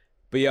see it?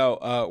 But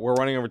yo, we're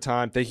running over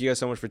time. Thank you guys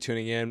so much for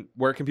tuning in.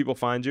 Where can people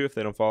find you if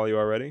they don't follow you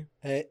already?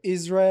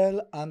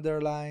 Israel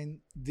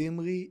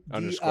Dimri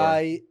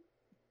Underscore.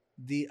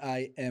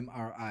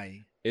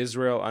 DIMRI.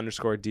 Israel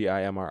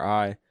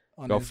 _DIMRI.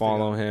 on Go Instagram.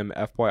 follow him.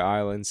 F-Boy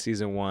Island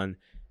season 1.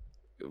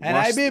 And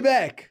I be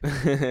back.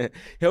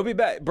 He'll be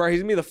back, bro. He's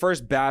gonna be the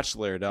first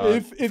bachelor,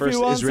 dog. If first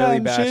you want Israeli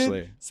some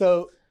bachelor. shit,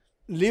 so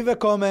leave a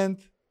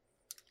comment,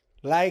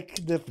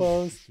 like the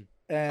post,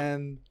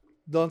 and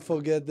don't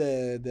forget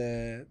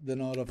the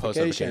notification. Post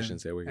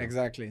notifications. There we go.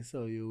 Exactly.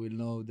 So you will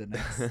know the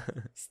next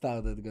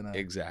star that's gonna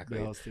Exactly.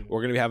 be hosting.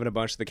 We're gonna be having a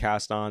bunch of the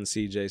cast on: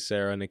 CJ,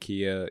 Sarah,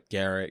 Nakia,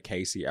 Garrett,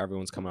 Casey.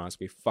 Everyone's coming on. It's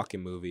gonna be a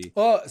fucking movie.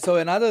 Oh, so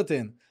another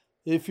thing,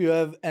 if you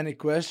have any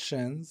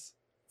questions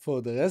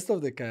for the rest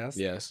of the cast,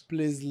 Yes.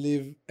 please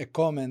leave a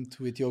comment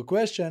with your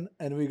question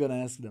and we're going to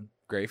ask them.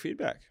 Great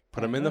feedback.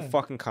 Put them in the Alright.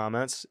 fucking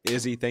comments.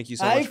 Izzy, thank you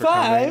so High much for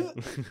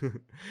coming.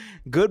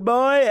 Good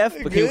boy.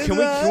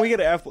 Can we get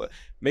an F boy?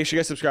 Make sure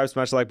you guys subscribe,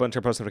 smash the like button,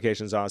 turn post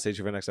notifications on. Stay tuned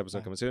for the next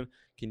episode coming soon.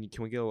 Can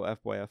we get a little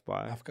F boy, F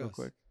by? Of real course.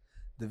 quick?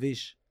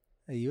 Davish,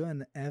 are you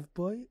an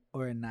F-boy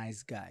or a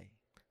nice guy?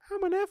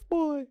 I'm an F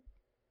boy.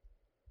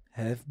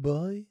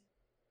 F-boy,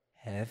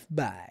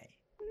 F-bye.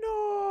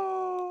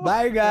 No.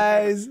 Bye,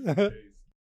 guys.